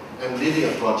 I'm leading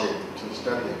a project to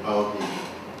study about the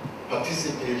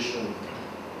participation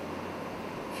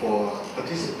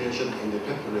in the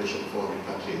preparation for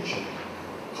repatriation,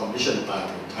 commissioned by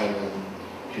the Thailand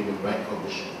Human Rights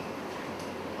Commission.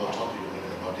 I'll talk to you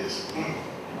later about this.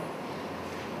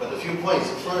 But a few points.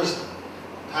 First,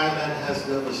 Thailand has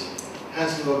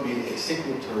never been a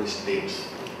signatory state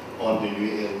on the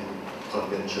UN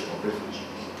Convention of Refugees.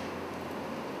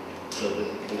 So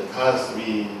in the past,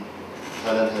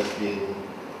 Thailand has been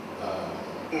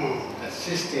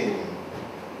assisting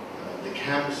the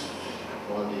camps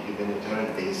on the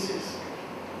humanitarian basis,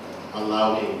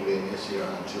 allowing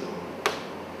UNHCR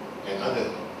and other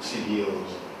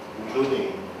CBOs,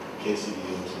 including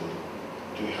KCBOs,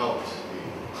 to help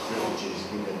the refugees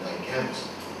in the 9 camps.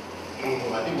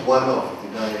 I think one of the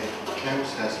 9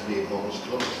 camps has been almost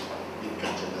closed in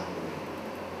Kanchanaburi.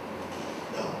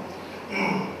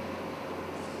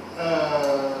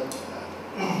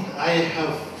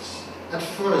 At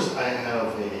first I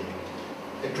have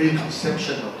a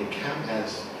preconception of the camp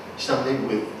as something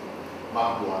with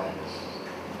barbed wires.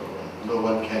 No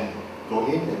one can go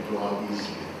in and go out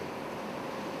easily.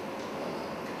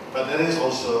 But that is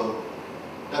also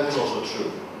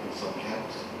true in some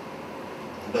camps.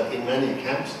 But in many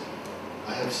camps,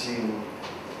 I have seen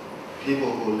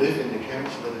people who live in the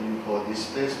camps, whether you call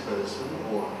displaced person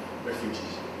or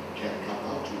refugees, can come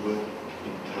out to work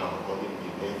in town or in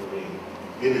the neighboring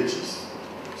villages.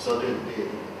 So the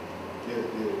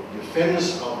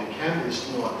fence of the camp is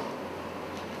not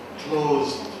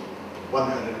closed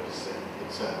 100%.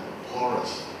 It's a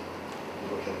porous.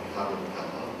 People can come in and come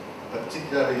out,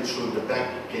 particularly through the back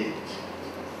gate.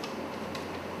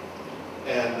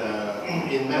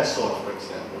 And in Mysore, for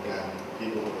example, there are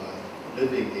people who are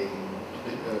living in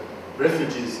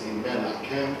refugees in Mela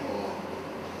camp or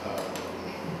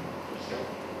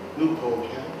Lupo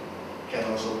camp can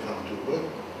also come to work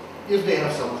if they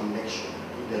have some connection,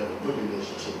 if they have a good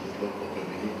relationship with local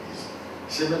communities.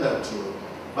 Similar to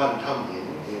Ban Tham Yin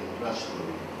in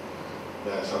Ratchaburi,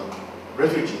 there are some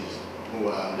refugees who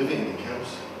are living in the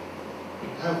camps,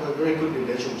 have a very good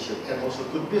relationship and also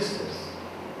good business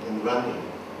in running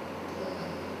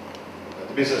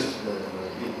the business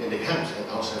in the camps and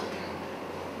outside the camp.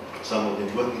 Some of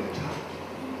them work in the town.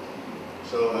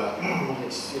 So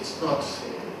it's not a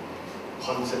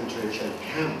concentration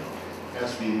camp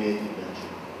as we may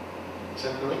imagine. Is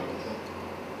that correct? Is that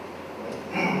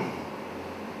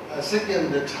right?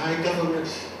 Second, the Thai government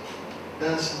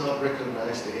does not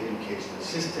recognize the educational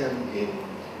system in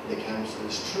the camps.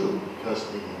 It's true because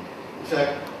in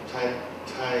fact,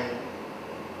 Thai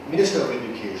Minister of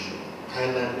Education,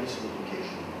 Thailand Minister of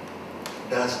Education,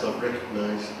 does not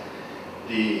recognize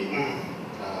the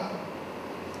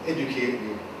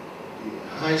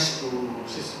high school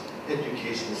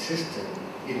education system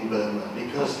in Burma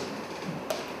because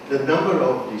the number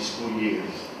of the school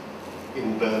years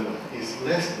in Burma is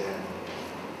less than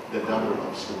the number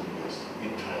of school years in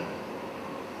Thailand.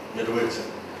 In other words,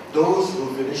 those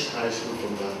who finish high school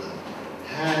from Burma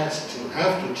have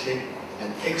to take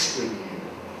an extra year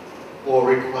or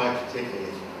required to take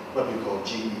what we call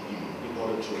GED in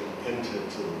order to enter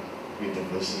to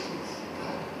universities in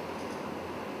Thailand.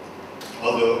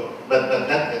 Although,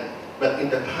 but in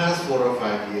the past 4 or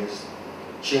 5 years,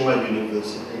 Chiang Mai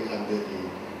University under the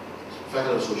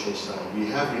Faculty of Social Science, we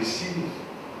have received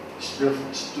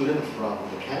students from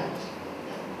the camps,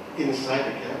 inside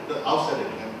the camp, outside the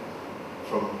camp,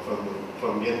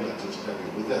 from Myanmar to study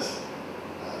with us.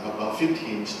 About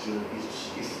 15 students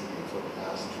each year for the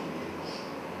past 2 years.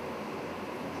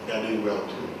 They are doing well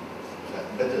too,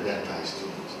 better than Thai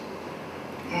students.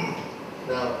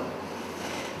 Now,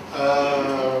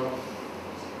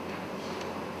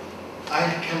 I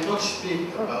cannot speak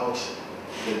about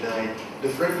the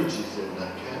refugees in the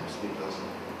camps because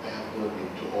I have not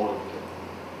been to all of them.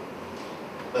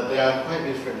 But they are quite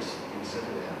different in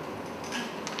certain areas.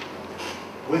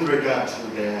 With regard to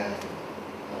their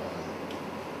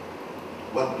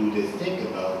what do they think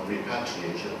about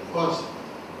repatriation? Of course,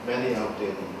 many of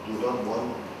them do not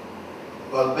want.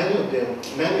 Well, many of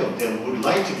them would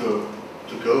like to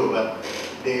go, but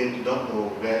they do not know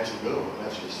where to go.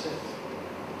 As you said,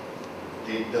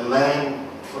 the land,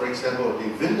 for example, the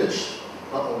village,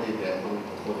 not only their own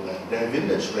land, their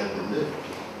village where they live,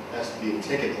 has been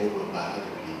taken over by other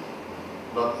people.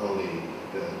 Not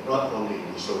only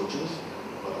the soldiers,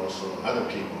 but also other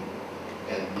people,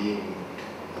 and being,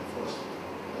 of course,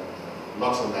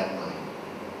 lots of landmine.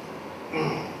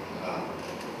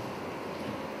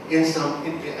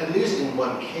 At least in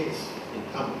one case, in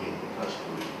Kashmir,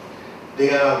 they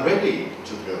are ready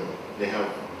to go. They have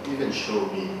even shown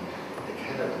me a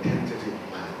kind of a tentative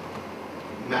plan,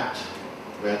 map,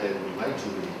 where they would like to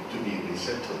be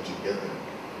resettled together,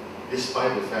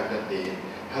 despite the fact that they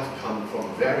have come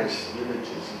from various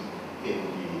villages in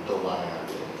the Tolai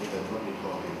area, in what we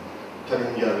call the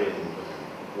Taninyare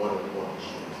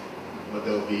watershed. But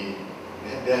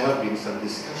there have been some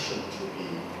discussion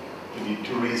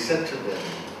to resettle them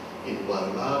in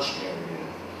one large area,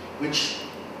 which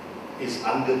is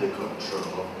under the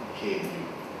control of KNU.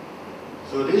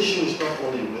 So the issue is not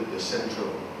only with the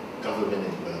central government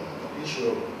in Burma, but the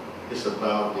issue is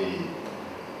about the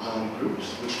armed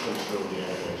groups which control the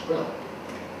area as well.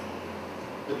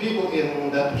 The people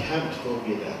in that camp told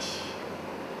me that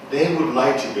they would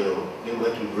like to go, they would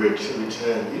like to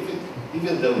return,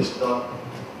 even though it's not,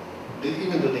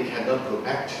 even though they cannot go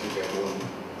back to their own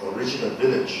original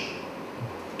village.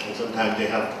 And sometimes they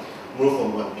have moved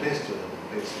from one place to another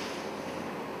place.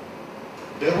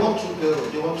 They want to go,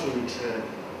 they want to return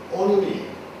only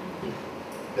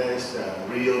there is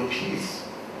real peace.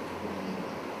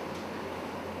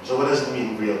 So what does it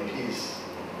mean, real peace?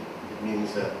 It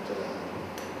means that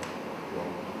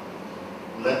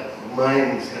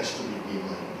minds has to be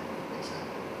demined,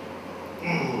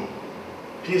 exactly.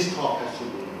 Peace talk has to be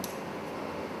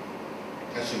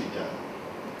done.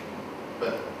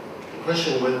 But the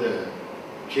question whether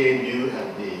KNU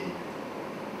and the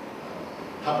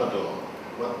Tapador,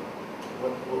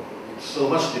 so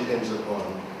much depends upon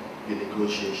the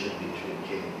negotiation between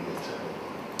KNU and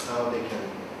Tapador, how they can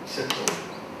settle,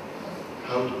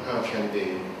 how can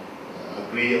they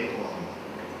agree upon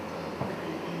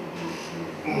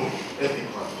the ethnic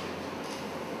conflict.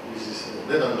 This is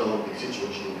let alone the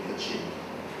situation in Kachin.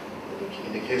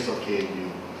 In the case of KNU,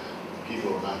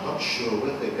 people are not sure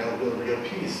whether there will be real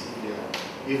peace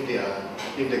if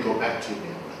they go back to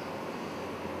Myanmar.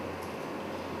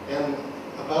 And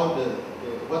about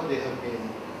what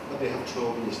they have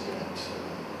told me is that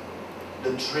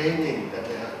the training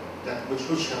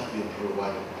which have been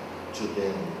provided to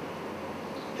them,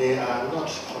 they are not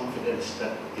confident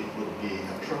that it would be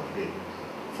appropriate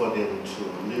for them to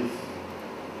live,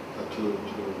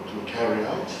 to carry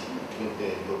out if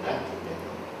they go back to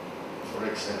Myanmar. For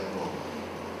example,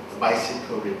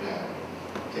 bicycle repair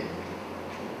technique,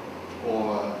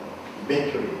 or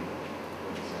bakery,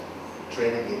 for example,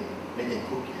 training in making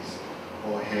cookies,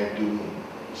 or hair doing.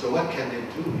 So what can they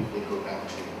do if they go back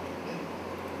to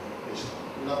Myanmar? It's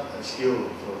not a skill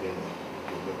for them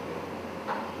to work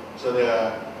there. So there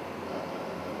are,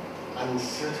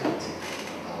 uncertainty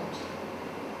about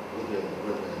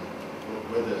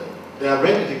whether they are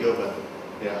ready to go, but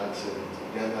there are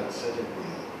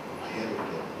uncertainty ahead of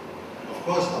them. Of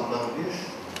course, among this,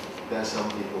 there are some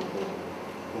people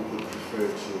who would prefer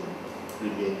to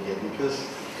remain here because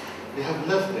they have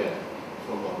lived there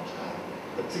for a long time,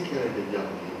 particularly the young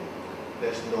people.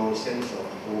 There's no sense of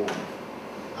home,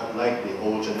 unlike the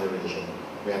old generation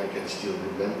where they can still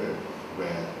remember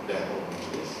where their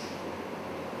home is.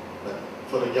 But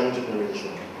for the young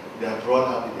generation, they are brought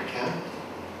up in the camp,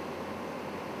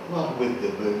 not with the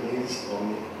Burmese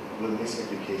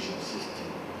education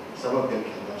system. Some of them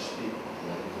cannot speak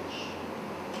language.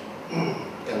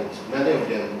 And many of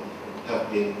them have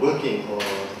been working or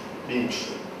being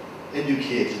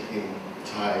educated in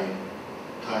Thai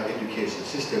education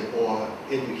system or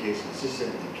education system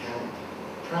in the camp.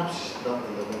 Perhaps it's not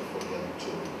relevant for them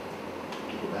to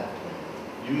go back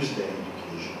and use their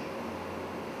education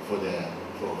for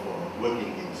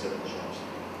working in certain jobs.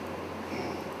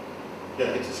 Yeah,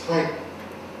 it's quite,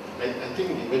 I think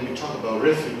when we talk about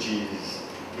refugees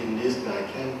in this Thai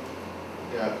camp,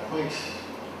 they are quite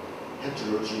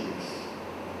heterogeneous.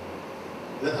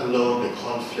 Let alone the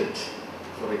conflict,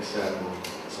 for example,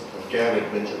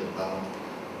 Garrett mentioned about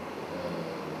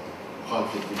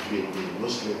conflict between the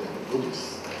Muslim and the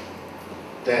Buddhists.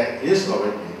 There has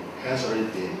already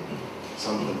been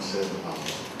some concern about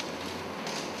it.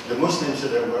 The Muslims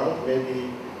said, well,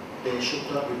 maybe they should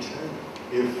not return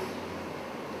if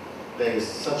there is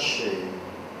such a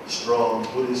strong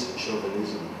Buddhist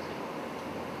chauvinism.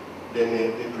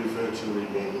 They prefer to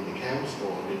remain in the camps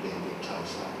or remain in Thai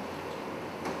side.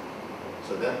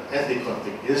 So that ethnic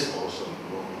conflict is also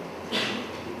involving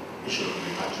the issue of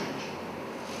repatriation.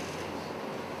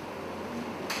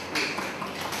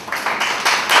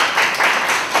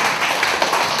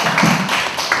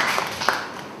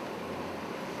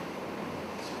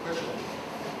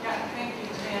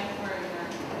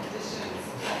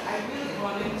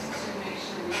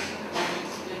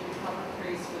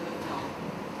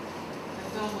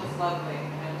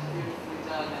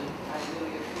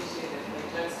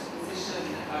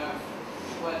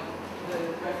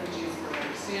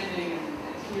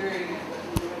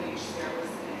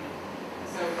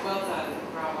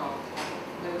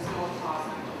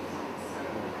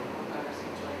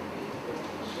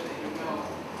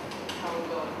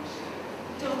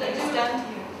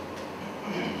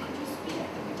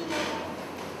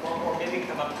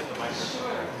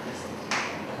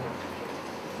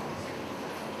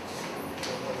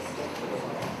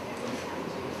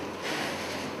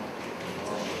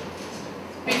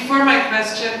 Before my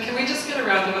question, can we just get a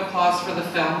round of applause for the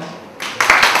film?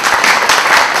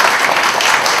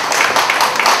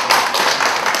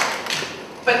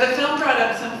 But the film brought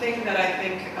up something that I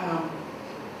think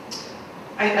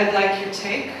I'd like your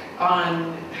take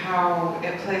on how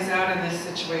it plays out in this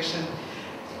situation.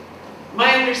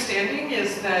 My understanding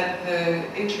is that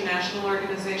the international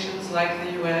organizations like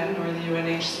the UN or the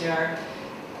UNHCR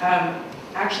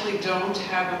actually don't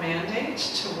have a mandate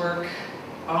to work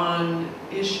on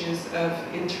issues of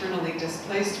internally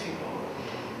displaced people.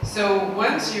 So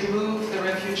once you move the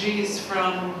refugees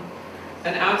from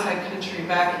an outside country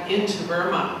back into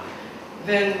Burma,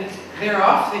 then they're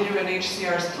off the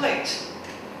UNHCR's plate.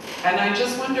 And I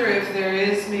just wonder if there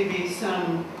is maybe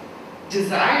some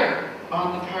desire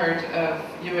on the part of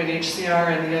UNHCR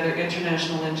and the other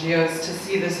international NGOs to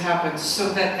see this happen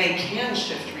so that they can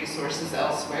shift resources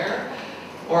elsewhere,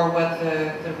 or what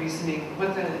the reasoning,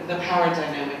 what the power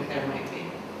dynamic there might be.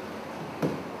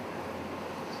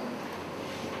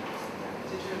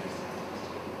 Did you understand?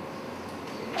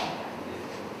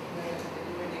 The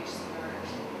UNHCR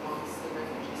wants the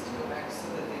refugees to go back so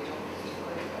that they don't have to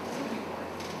worry about them anymore.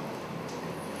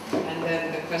 And then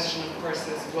the question, of course,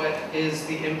 is what is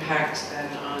the impact then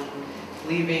on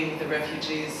leaving the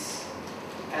refugees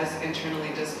as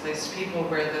internally displaced people,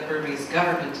 where the Burmese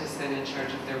government is then in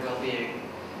charge of their well-being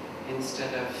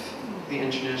instead of the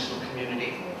international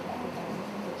community?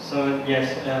 So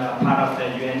yes, part of the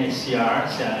UNHCR,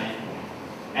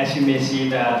 as you may see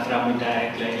from the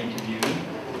direct interview.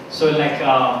 So like,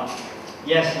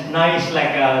 yes, now it's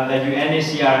like the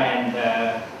UNHCR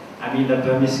and the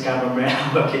Burmese government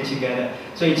are working together.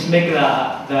 So it's make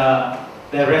the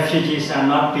refugees are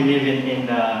not believing in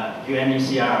the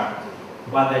UNHCR,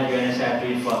 what the UNHCR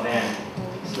do for them.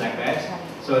 It's like that.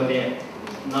 So they're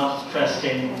not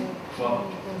trusting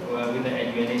with the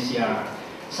UNHCR.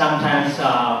 Sometimes,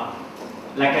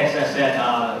 like I said,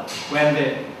 when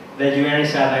the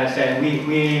UNHCR said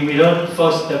we don't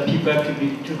force the people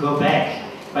to go back,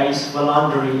 but it's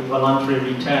voluntary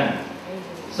return.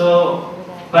 So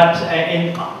But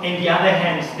in the other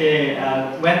hand,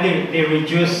 when they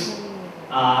reduce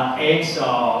AIDS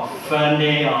or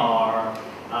Ferney or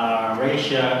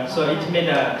racial, so it made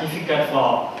it difficult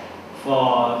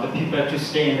for the people to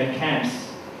stay in the camps.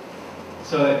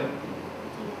 So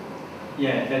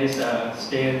yeah, that is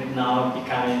still now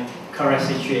becoming current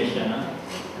situation.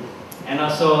 And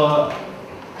also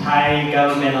Thai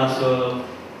government also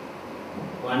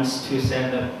wants to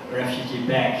send the refugee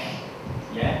back.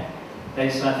 Yeah, that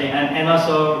is one thing. And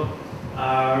also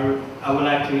I would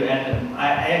like to add,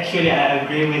 I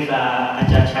agree with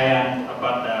Ajahn Chayan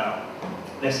about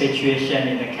the situation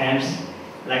in the camps,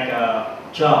 like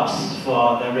jobs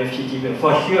for the refugee,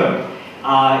 for sure.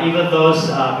 Even those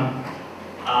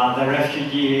the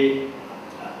refugees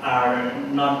are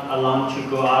not allowed to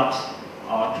go out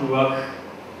or to work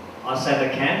outside the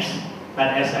camps, but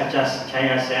as Ajahn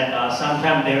Chayan said,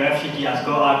 sometimes the refugees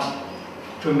go out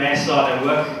to Mysore and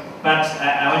work. But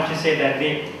I want to say that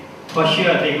for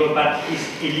sure they go, but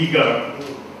it's illegal.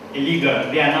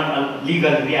 Illegal. They are not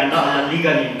legal. They are not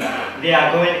legally. They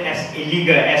are going as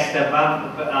illegal as the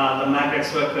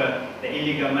migrant worker, the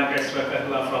illegal migrant worker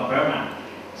who are from Burma.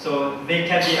 So they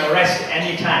can be arrested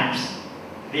any times.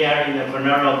 They are in the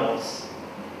vulnerables.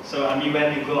 So I mean,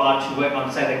 when you go out to work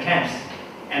outside the camps,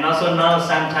 and also now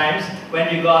sometimes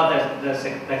when you go out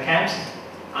the camps,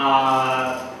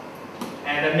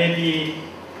 and maybe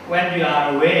when you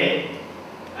are away,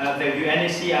 the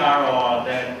UNHCR or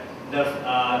the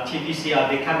TPCR,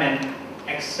 they come and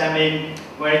examine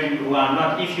where you are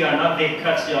not. If you are not, they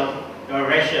cut your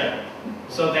ration.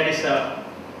 So that is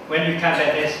when you come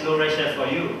back, there is no ration for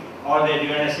you. Or the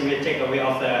UNHCR will take away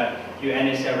of the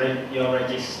UNHCR your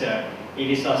register. It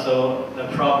is also the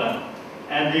problem.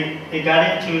 And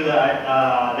regarding to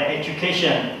the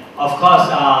education, of course,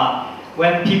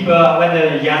 when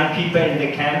the young people in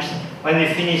the camps, when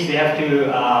they finish, they have to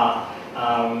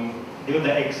do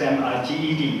the exam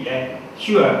GED.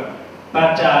 Sure,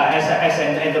 but as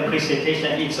in the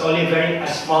presentation, it's only a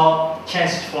small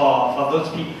chance for those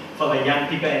people, for the young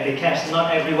people in the camps.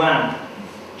 Not everyone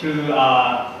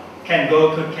can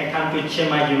come to Chiang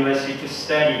Mai University to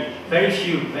study. Very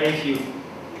few.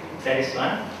 That is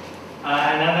one.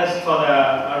 Another for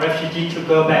the refugee to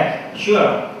go back.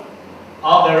 Sure,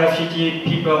 all the refugee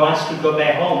people wants to go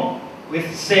back home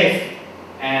with safe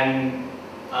and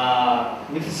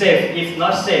if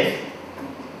not safe,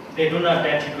 they do not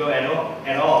dare to go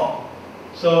at all.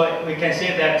 So we can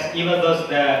say that even though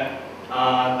the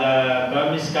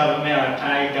Burmese government or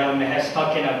Thai government has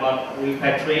talking about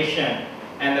repatriation,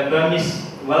 and the Burmese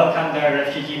welcome the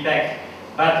refugee back,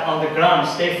 but on the ground,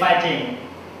 stay fighting,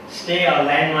 stay a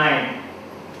landmine,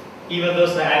 even though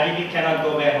the IDP cannot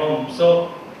go back home.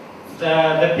 So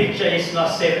the picture is not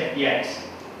safe yet.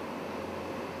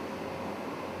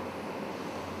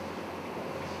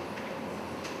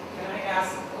 Can I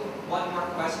ask one more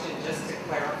question just to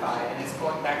clarify, and it's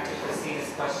going back to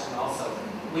Christina's question also.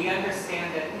 We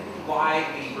understand that why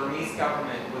the Burmese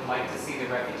government would like to see the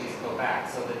refugees go back,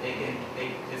 so that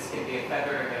this can be a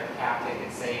feather in their cap. They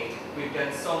can say, we've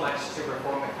done so much to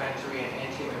reform the country and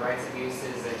end human rights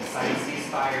abuses and sign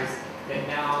ceasefires that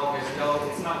now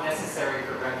it's not necessary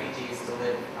for refugees to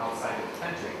live outside of the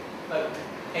country. But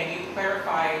can you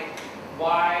clarify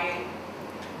why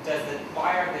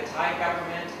are the Thai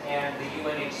government and the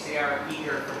UNHCR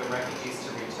eager for the refugees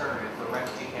to return and for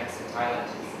refugee camps in Thailand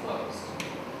to be closed?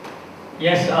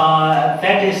 Yes,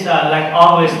 that is like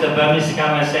always the Burmese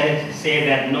government say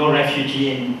that no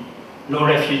refugee.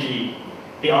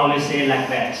 They always say like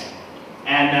that.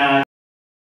 And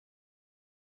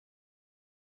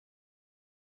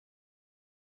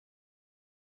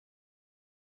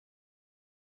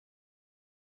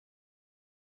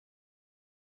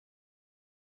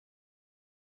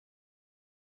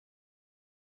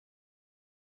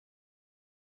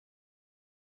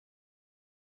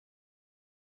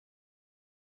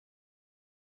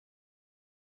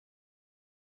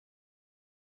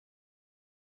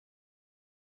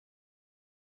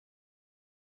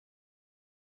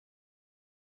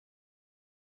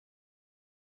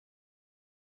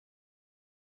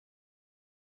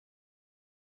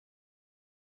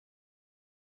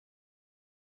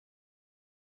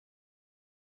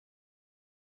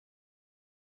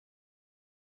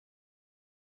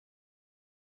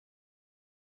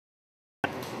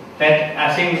that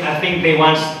I think they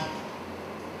want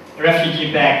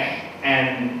refugee back,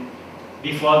 and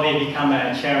before they become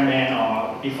a chairman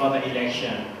or before the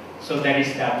election. So that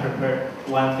is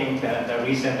one thing, the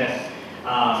reason that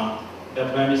the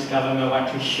Burmese government want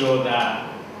to show the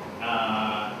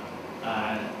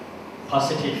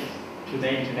positive to the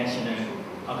international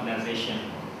organization.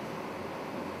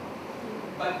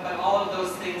 but all of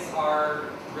those things are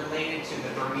related to the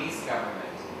Burmese government.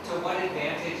 To what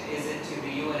advantage is it to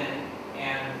the UN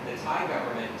and the Thai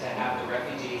government to have the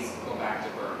refugees go back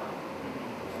to Burma?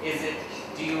 Is it,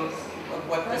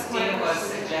 what Christina was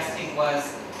suggesting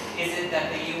was, is it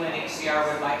that the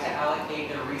UNHCR would like to allocate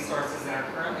their resources that are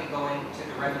currently going to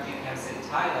the refugee camps in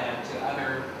Thailand to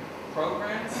other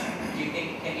programs? Do you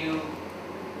think, can you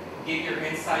give your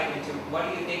insight into what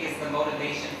do you think is the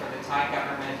motivation for the Thai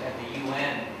government and the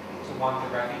UN to want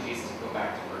the refugees to go back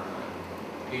to Burma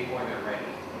before they're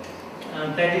ready?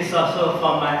 That is also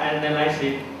from my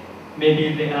analysis.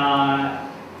 Maybe they are,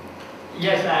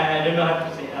 yes, I don't know how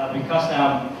to say, because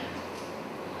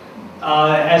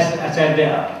as I said,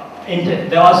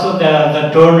 the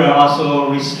donor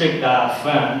also restrict the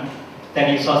fund. That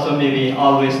is also maybe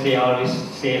always, they always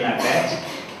say like that.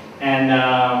 And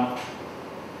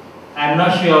I'm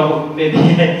not sure, maybe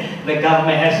the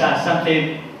government has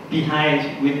something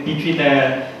behind, between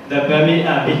the Burmese,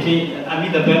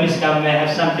 the Burmese government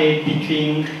has something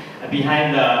between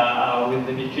between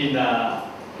the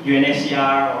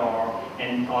UNHCR or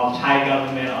Thai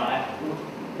government,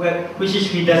 which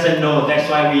is we doesn't know. That's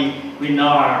why we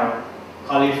now are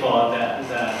calling for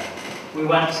we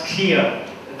want clear,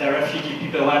 the refugee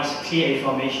people want clear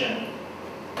information.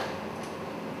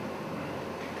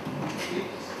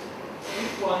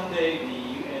 If one day the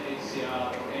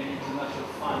UNHCR or any international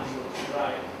fund will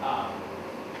dry up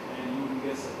and you will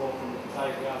get support from the Thai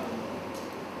government,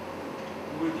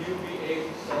 would you be able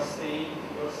to sustain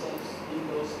yourselves in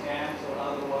those camps or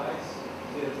otherwise?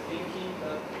 They're thinking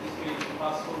that this may be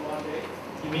possible one day?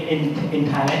 You mean in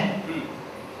Thailand?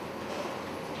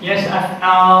 Yes,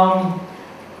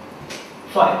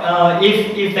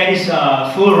 if there is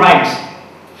full rights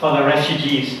for the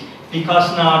refugees,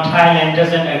 because now Thailand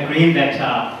doesn't agree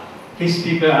that these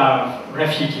people are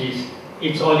refugees.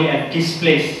 It's only a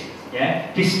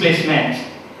displacement.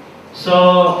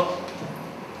 So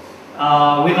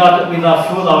without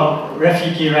full of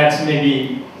refugee rights,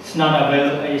 maybe it's not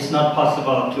available. It's not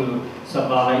possible to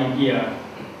survive in here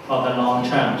for the long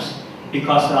terms,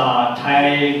 because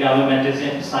Thai government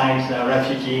doesn't sign the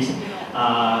refugees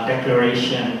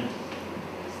declaration.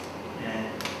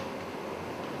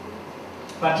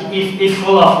 But if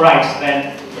full of rights,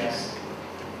 then